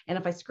intentions. And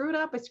if I screw it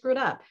up, I screw it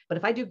up. But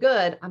if I do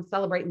good, I'm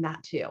celebrating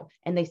that too.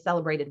 And they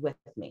celebrated with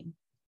me.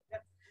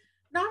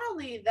 Not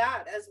only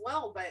that as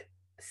well, but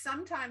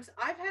sometimes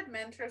I've had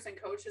mentors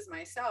and coaches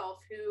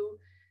myself who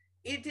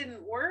it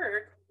didn't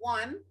work.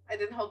 One, I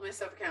didn't hold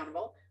myself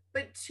accountable,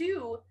 but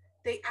two,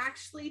 they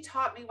actually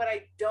taught me what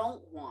I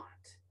don't want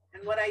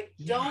and what I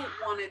don't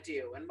want to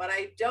do and what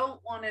I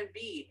don't want to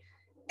be.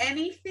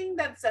 Anything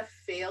that's a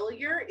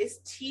failure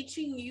is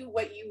teaching you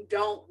what you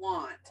don't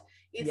want.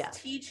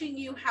 It's teaching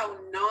you how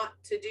not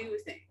to do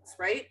things,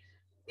 right?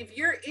 If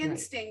your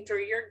instinct or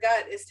your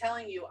gut is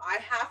telling you, I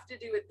have to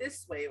do it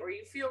this way, or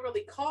you feel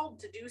really called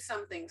to do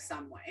something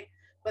some way,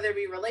 whether it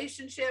be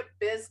relationship,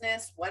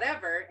 business,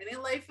 whatever, any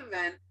life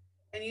event,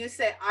 and you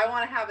say, I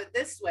want to have it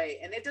this way,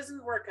 and it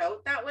doesn't work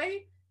out that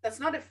way, that's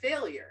not a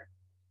failure.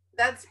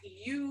 That's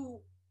you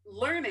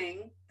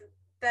learning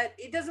that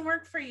it doesn't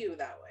work for you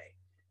that way.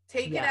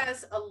 Take it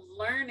as a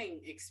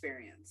learning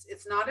experience.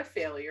 It's not a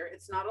failure.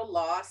 It's not a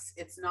loss.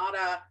 It's not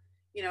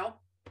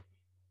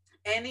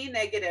any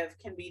negative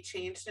can be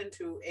changed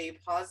into a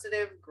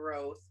positive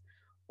growth,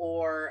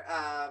 or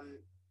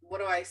what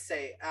do I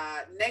say?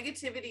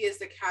 Negativity is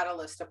the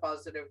catalyst to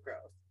positive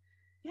growth.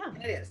 Yeah.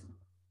 And it is,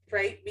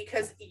 right?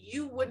 Because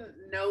you wouldn't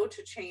know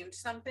to change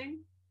something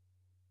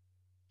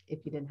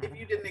if you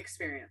didn't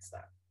experience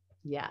that.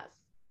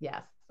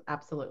 Yes,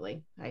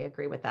 absolutely. I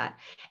agree with that.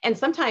 And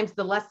sometimes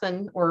the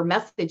lesson or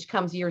message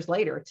comes years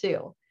later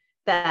too,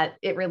 that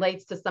it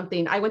relates to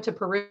something. I went to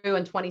Peru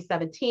in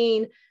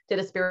 2017, did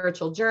a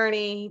spiritual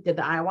journey, did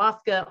the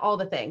ayahuasca, all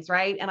the things,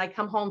 right? And I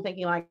come home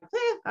thinking like,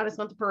 I just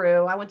went to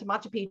Peru. I went to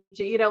Machu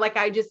Picchu, like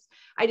I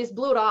just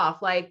blew it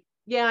off. Like,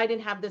 yeah, I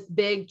didn't have this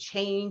big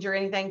change or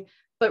anything,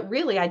 but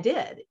really I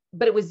did.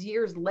 But it was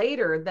years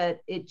later that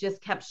it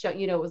just kept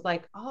showing, it was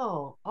like,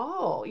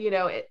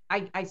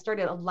 I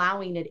started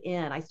allowing it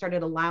in. I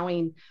started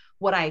allowing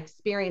what I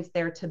experienced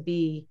there to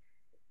be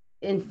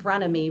in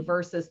front of me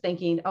versus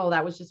thinking, oh,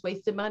 that was just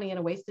wasted money and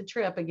a wasted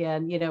trip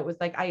again. It was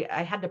like,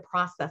 I had to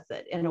process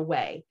it in a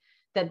way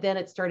that then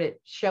it started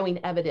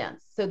showing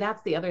evidence. So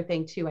that's the other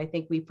thing too. I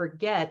think we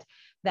forget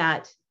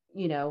that,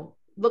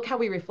 look how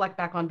we reflect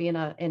back on being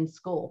in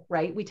school,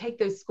 right? We take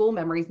those school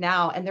memories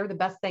now and they're the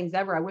best things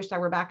ever. I wish I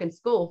were back in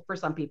school for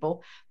some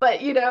people,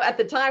 but at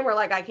the time we're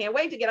like, I can't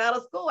wait to get out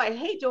of school. I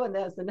hate doing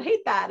this and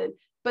hate that.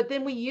 But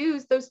then we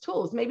use those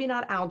tools, maybe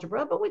not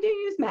algebra, but we do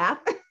use math.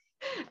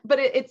 But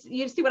it's,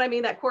 you see what I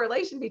mean? That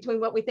correlation between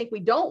what we think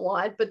we don't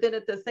want, but then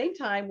at the same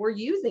time, we're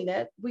using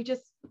it. We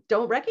just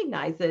don't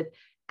recognize it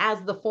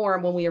as the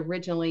form when we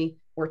originally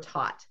were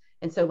taught.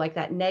 And so like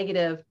that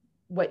negative,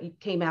 what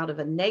came out of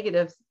a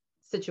negative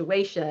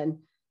situation,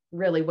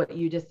 really what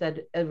you just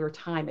said, over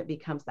time, it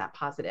becomes that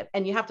positive.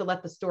 And you have to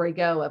let the story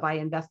go of I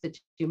invested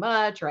too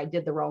much, or I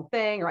did the wrong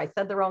thing, or I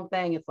said the wrong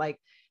thing. It's like,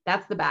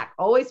 that's the back,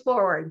 always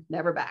forward,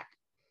 never back.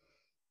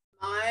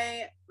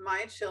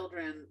 My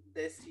children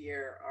this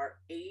year are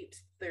 8,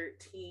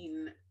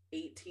 13,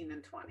 18,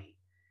 and 20.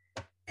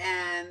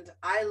 And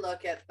I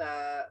look at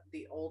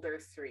the older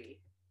 3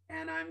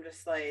 and I'm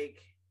just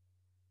like,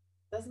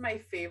 this is my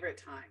favorite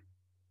time.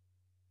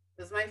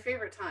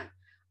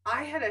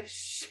 I had a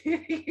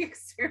shitty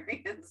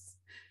experience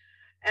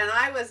And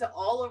I was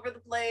all over the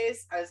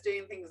place. I was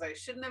doing things I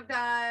shouldn't have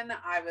done.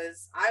 I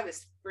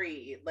was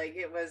free. Like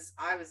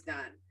I was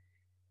done.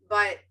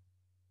 But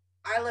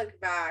I look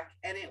back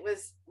and it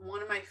was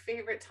one of my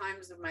favorite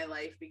times of my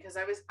life because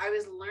I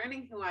was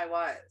learning who I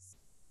was.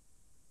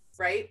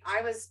 Right?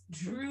 I was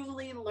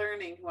truly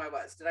learning who I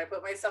was. Did I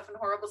put myself in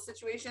horrible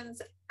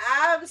situations?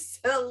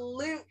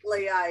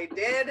 Absolutely I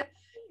did.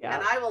 Yeah.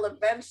 And I will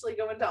eventually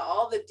go into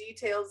all the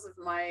details of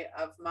my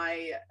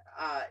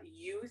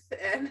youth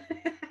and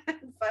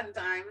fun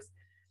times.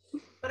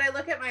 But I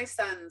look at my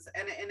sons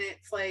and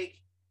it's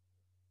like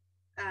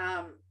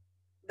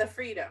the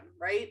freedom,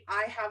 right?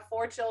 I have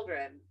 4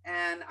 children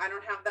and I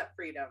don't have that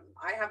freedom.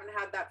 I haven't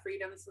had that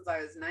freedom since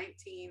I was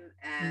 19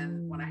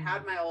 and when I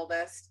had my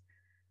oldest.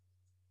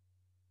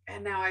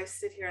 And now I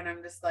sit here and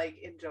I'm just like,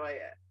 enjoy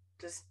it.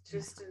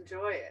 Just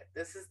enjoy it.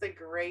 This is the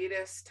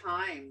greatest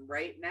time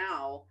right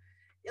now.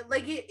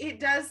 It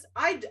does.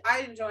 I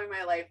enjoy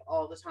my life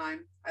all the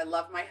time. I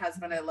love my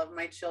husband. I love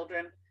my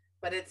children,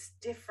 but it's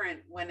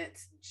different when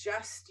it's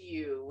just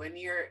you,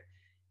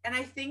 and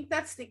I think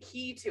that's the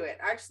key to it.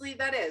 Actually,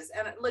 that is.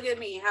 And look at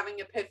me having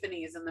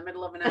epiphanies in the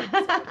middle of an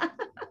episode.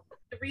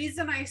 The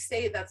reason I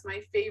say that's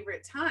my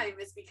favorite time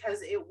is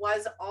because it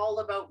was all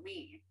about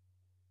me.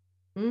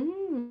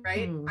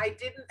 Right? I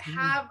didn't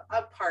have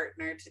a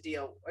partner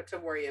to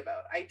worry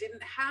about. I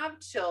didn't have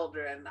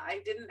children.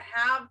 I didn't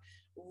have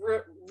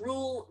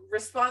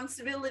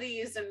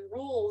responsibilities and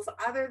rules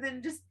other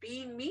than just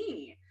being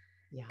me.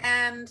 Yeah.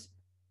 And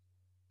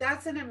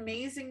that's an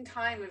amazing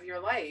time of your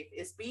life,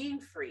 is being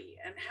free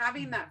and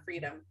having that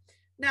freedom.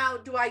 Now,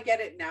 do I get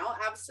it now?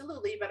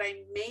 Absolutely. But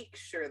I make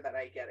sure that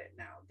I get it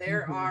now.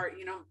 There are,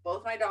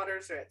 both my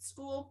daughters are at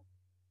school.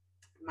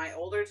 My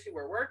older 2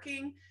 are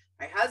working.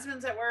 My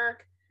husband's at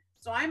work.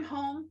 So I'm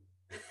home.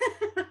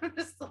 I'm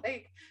just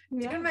like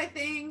doing my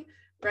thing,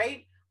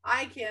 right?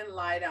 I can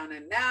lie down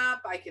and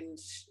nap. I can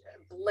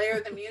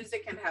blare the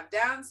music and have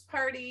dance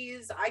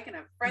parties. I can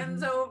have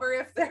friends over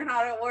if they're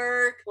not at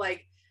work.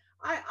 Like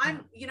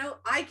I'm,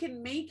 I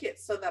can make it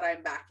so that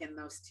I'm back in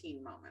those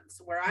teen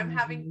moments where I'm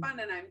having fun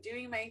and I'm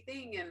doing my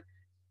thing.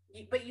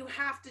 But you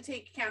have to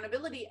take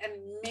accountability and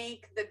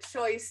make the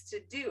choice to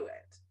do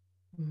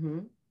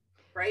it.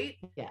 Right?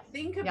 Yeah.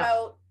 Think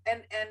about,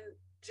 and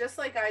just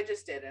like I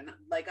just did, and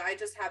like I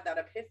just had that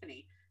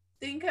epiphany,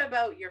 think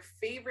about your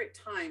favorite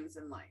times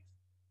in life.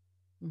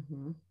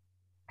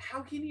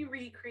 How can you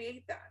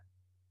recreate that?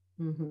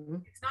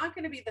 It's not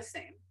going to be the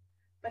same,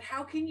 but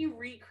how can you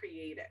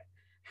recreate it?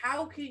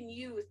 How can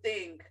you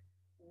think,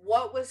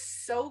 what was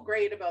so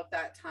great about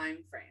that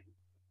time frame?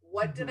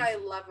 What did I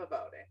love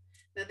about it?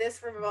 Now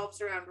this revolves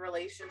around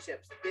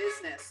relationships,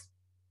 business.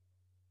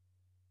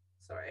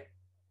 Sorry.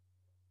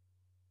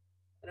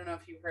 I don't know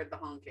if you heard the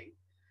honking.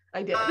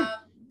 I did.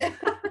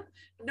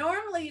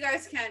 Normally you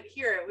guys can't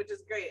hear it, which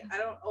is great. I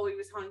don't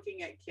always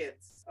honking at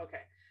kids.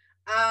 Okay.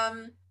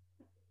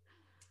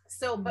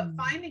 But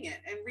finding it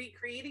and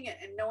recreating it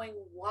and knowing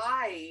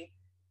why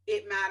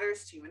it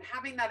matters to you and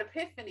having that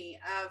epiphany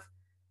of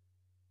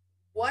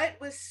what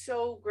was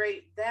so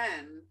great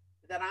then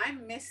that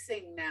I'm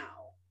missing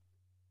now,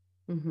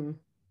 and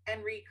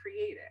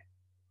recreate it,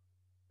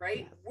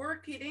 right? Yes.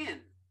 Work it in.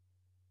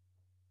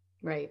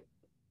 Right.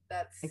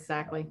 That's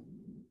exactly.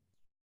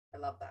 I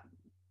love that.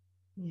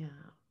 Yeah.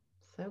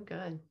 So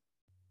good.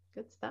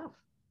 Good stuff.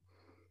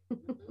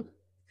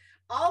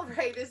 All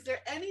right. Is there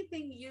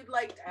anything you'd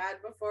like to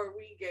add before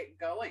we get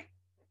going?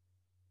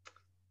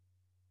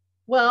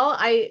 Well,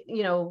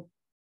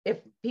 if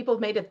people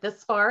have made it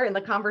this far in the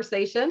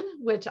conversation,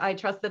 which I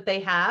trust that they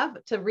have,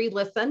 to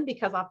re-listen,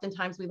 because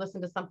oftentimes we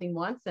listen to something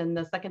once and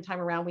the second time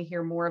around, we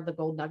hear more of the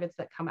gold nuggets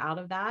that come out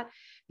of that.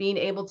 Being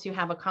able to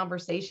have a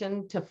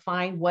conversation to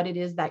find what it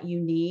is that you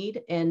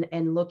need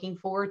and looking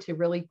for to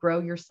really grow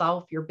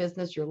yourself, your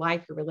business, your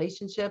life, your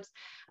relationships,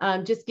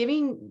 just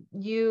giving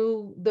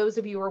you, those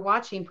of you who are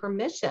watching,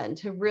 permission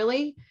to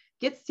really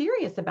get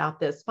serious about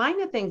this. Find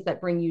the things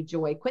that bring you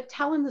joy. Quit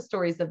telling the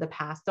stories of the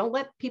past. Don't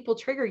let people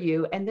trigger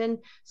you. And then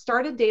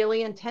start a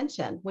daily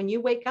intention. When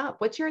you wake up,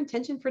 what's your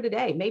intention for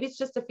today? Maybe it's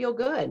just to feel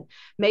good.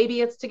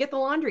 Maybe it's to get the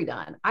laundry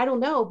done. I don't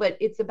know, but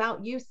it's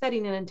about you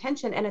setting an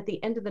intention. And at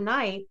the end of the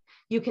night,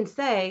 you can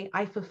say,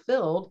 I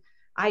fulfilled,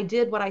 I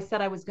did what I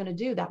said I was going to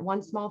do, that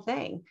one small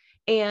thing.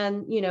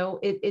 And,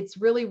 it's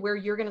really where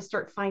you're going to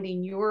start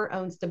finding your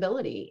own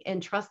stability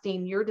and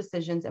trusting your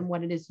decisions and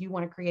what it is you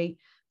want to create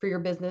for your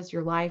business,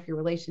 your life, your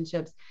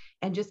relationships,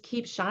 and just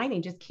keep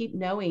shining. Just keep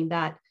knowing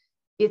that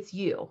it's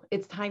you.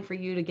 It's time for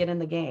you to get in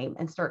the game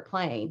and start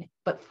playing,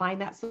 but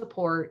find that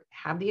support,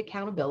 have the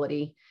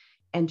accountability,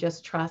 and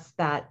just trust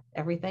that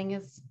everything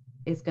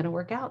is going to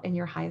work out in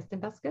your highest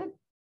and best good.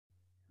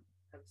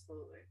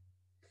 Absolutely.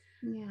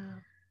 Yeah.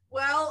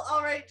 Well,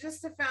 all right,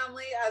 just a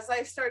family, as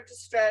I start to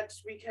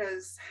stretch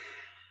because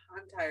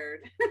I'm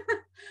tired.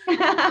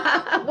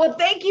 Well,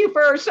 thank you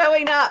for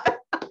showing up.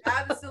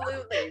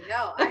 Absolutely.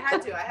 No, I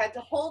had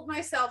to hold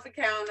myself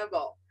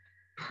accountable.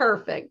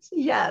 Perfect.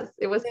 Yes,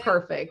 it was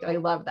perfect. I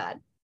love that.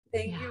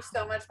 Thank you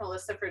so much,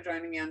 Melissa, for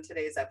joining me on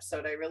today's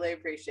episode. I really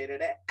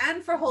appreciated it,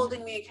 and for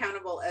holding me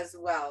accountable as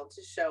well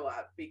to show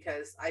up,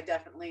 because I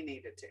definitely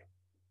needed to.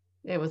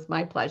 It was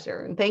my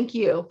pleasure. And thank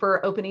you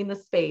for opening the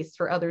space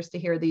for others to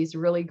hear these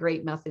really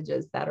great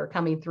messages that are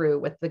coming through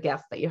with the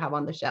guests that you have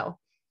on the show.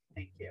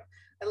 Thank you.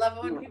 I love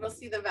it when people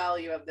see the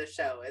value of the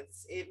show.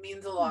 It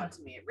means a lot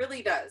to me. It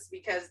really does,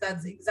 because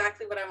that's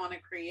exactly what I want to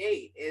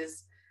create,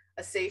 is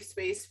a safe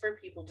space for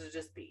people to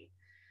just be.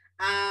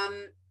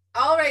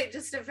 All right,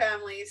 Just a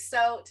Family.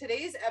 So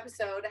today's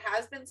episode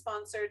has been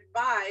sponsored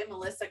by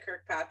Melissa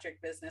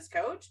Kirkpatrick, business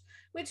coach,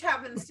 which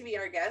happens to be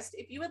our guest.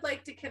 If you would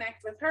like to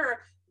connect with her,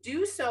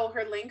 do so.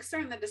 Her links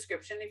are in the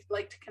description. If you'd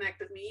like to connect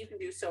with me, you can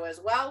do so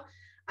as well.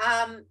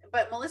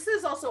 But Melissa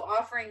is also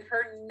offering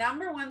her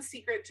 #1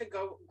 secret to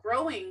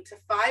growing to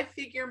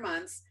 5-figure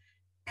months,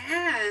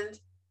 and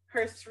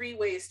her 3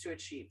 ways to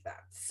achieve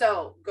that.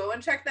 So go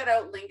and check that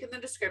out. Link in the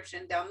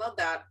description. Download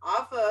that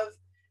off of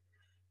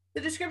the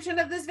description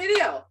of this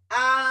video.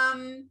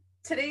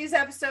 Today's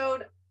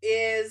episode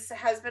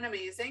has been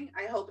amazing.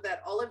 I hope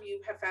that all of you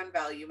have found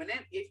value in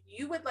it. If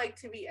you would like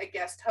to be a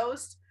guest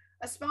host,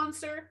 a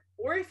sponsor,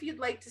 or if you'd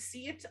like to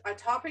see a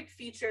topic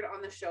featured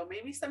on the show,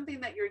 maybe something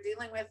that you're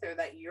dealing with or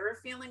that you're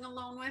feeling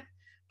alone with,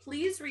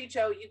 please reach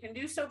out. You can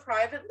do so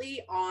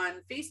privately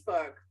on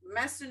Facebook,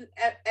 message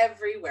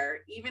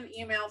everywhere, even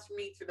email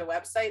me through the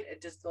website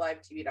at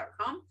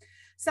justalivetv.com.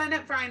 Sign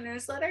up for our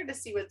newsletter to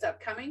see what's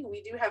upcoming.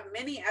 We do have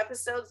many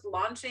episodes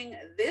launching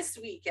this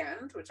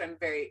weekend, which I'm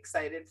very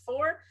excited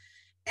for.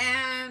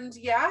 And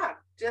yeah,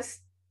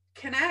 just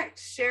connect,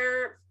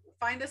 share,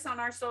 find us on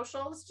our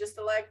socials, Just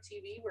Alive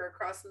TV. We're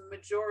across the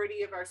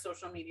majority of our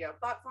social media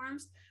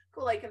platforms.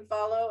 Go like and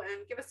follow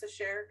and give us a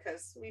share,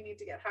 because we need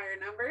to get higher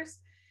numbers.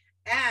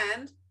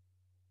 And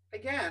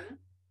again,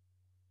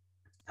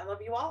 I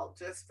love you all.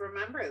 Just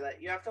remember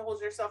that you have to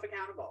hold yourself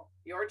accountable.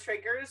 Your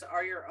triggers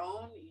are your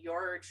own.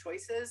 Your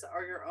choices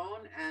are your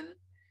own. And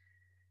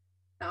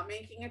not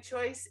making a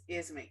choice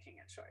is making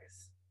a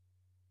choice.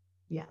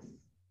 Yes.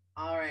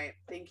 All right.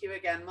 Thank you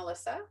again,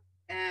 Melissa.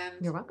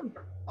 And you're welcome.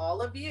 For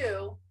all of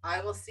you,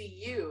 I will see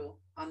you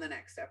on the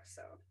next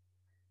episode.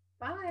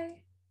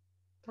 Bye.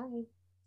 Bye.